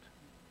loved.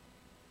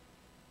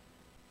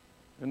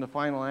 In the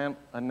final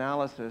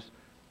analysis,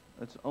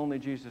 it's only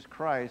Jesus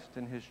Christ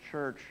and his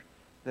church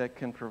that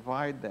can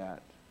provide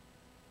that.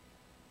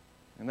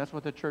 And that's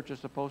what the church is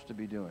supposed to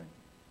be doing.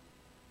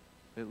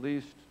 At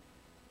least,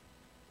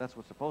 that's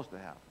what's supposed to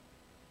happen.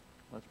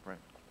 Let's pray.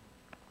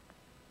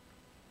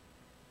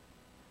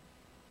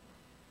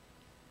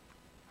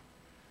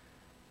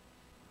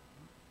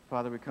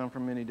 Father, we come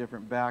from many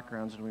different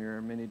backgrounds and we are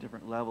at many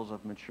different levels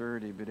of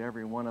maturity, but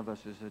every one of us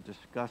is a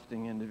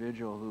disgusting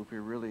individual who, if we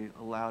really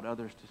allowed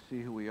others to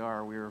see who we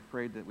are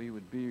afraid that we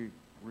would be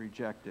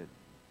rejected,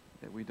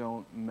 that we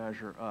don't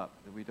measure up,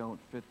 that we don't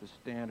fit the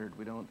standard,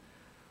 we don't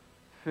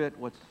fit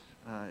what's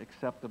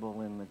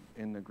acceptable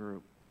in the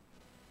group.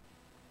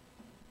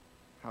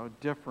 How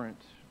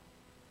different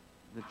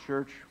the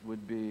church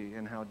would be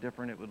and how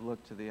different it would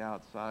look to the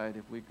outside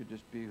if we could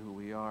just be who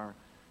we are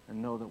and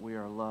know that we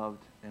are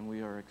loved and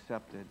we are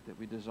accepted, that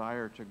we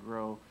desire to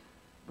grow,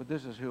 but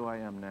this is who I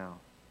am now.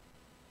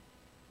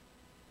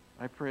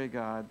 I pray,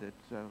 God, that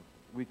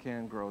we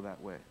can grow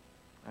that way.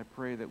 I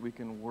pray that we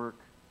can work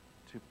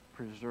to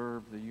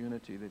preserve the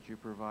unity that you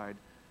provide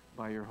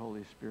by your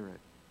Holy Spirit.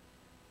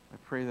 I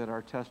pray that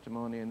our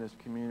testimony in this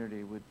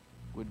community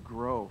would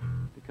grow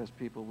because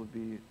people would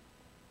be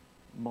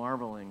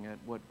marveling at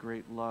what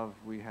great love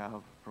we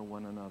have for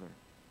one another.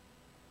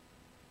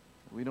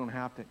 We don't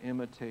have to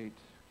imitate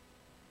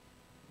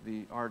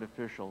the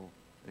artificial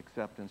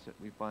acceptance that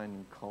we find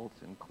in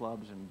cults and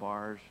clubs and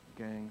bars,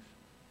 gangs.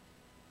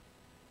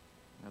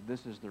 Now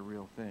this is the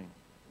real thing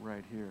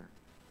right here.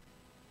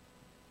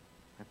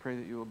 I pray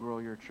that you will grow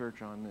your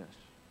church on this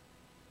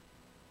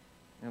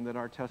and that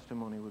our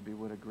testimony would be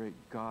what a great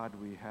God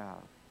we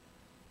have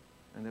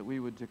and that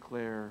we would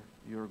declare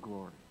your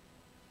glory.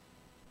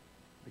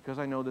 Because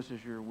I know this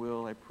is your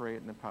will, I pray it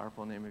in the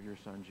powerful name of your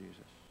Son, Jesus.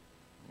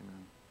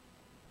 Amen.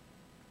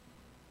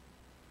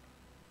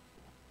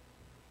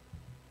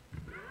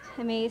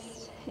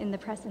 Amazed in the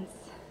presence.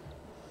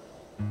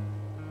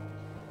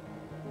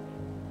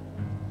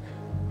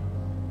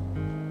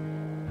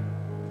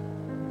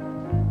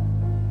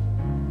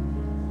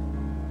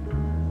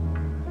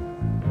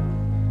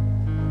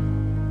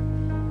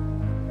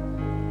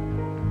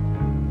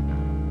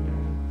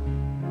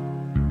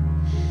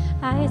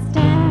 I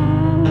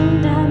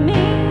stand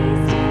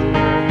amazed in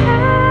the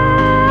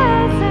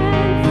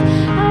presence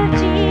of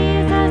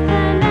Jesus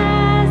the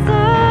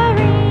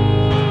Nazarene,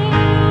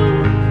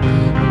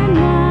 and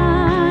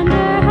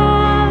wonder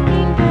how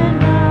he could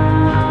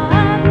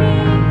love me,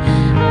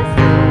 a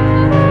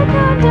sinner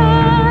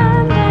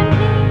condemned and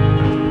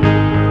clean.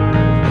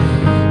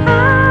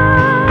 How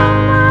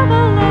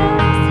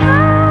marvelous,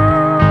 how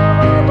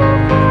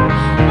wonderful,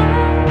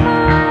 and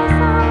my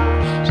song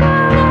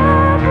shall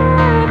ever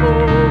be.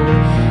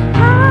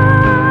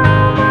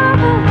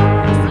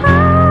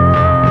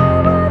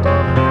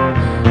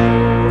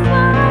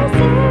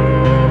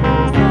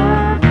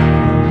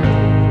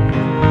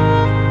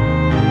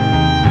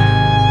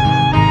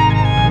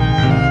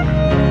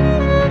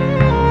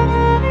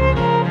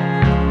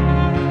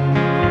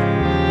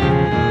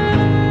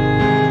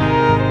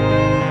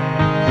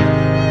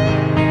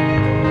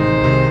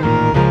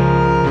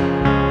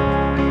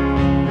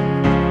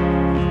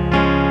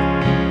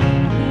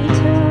 He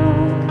took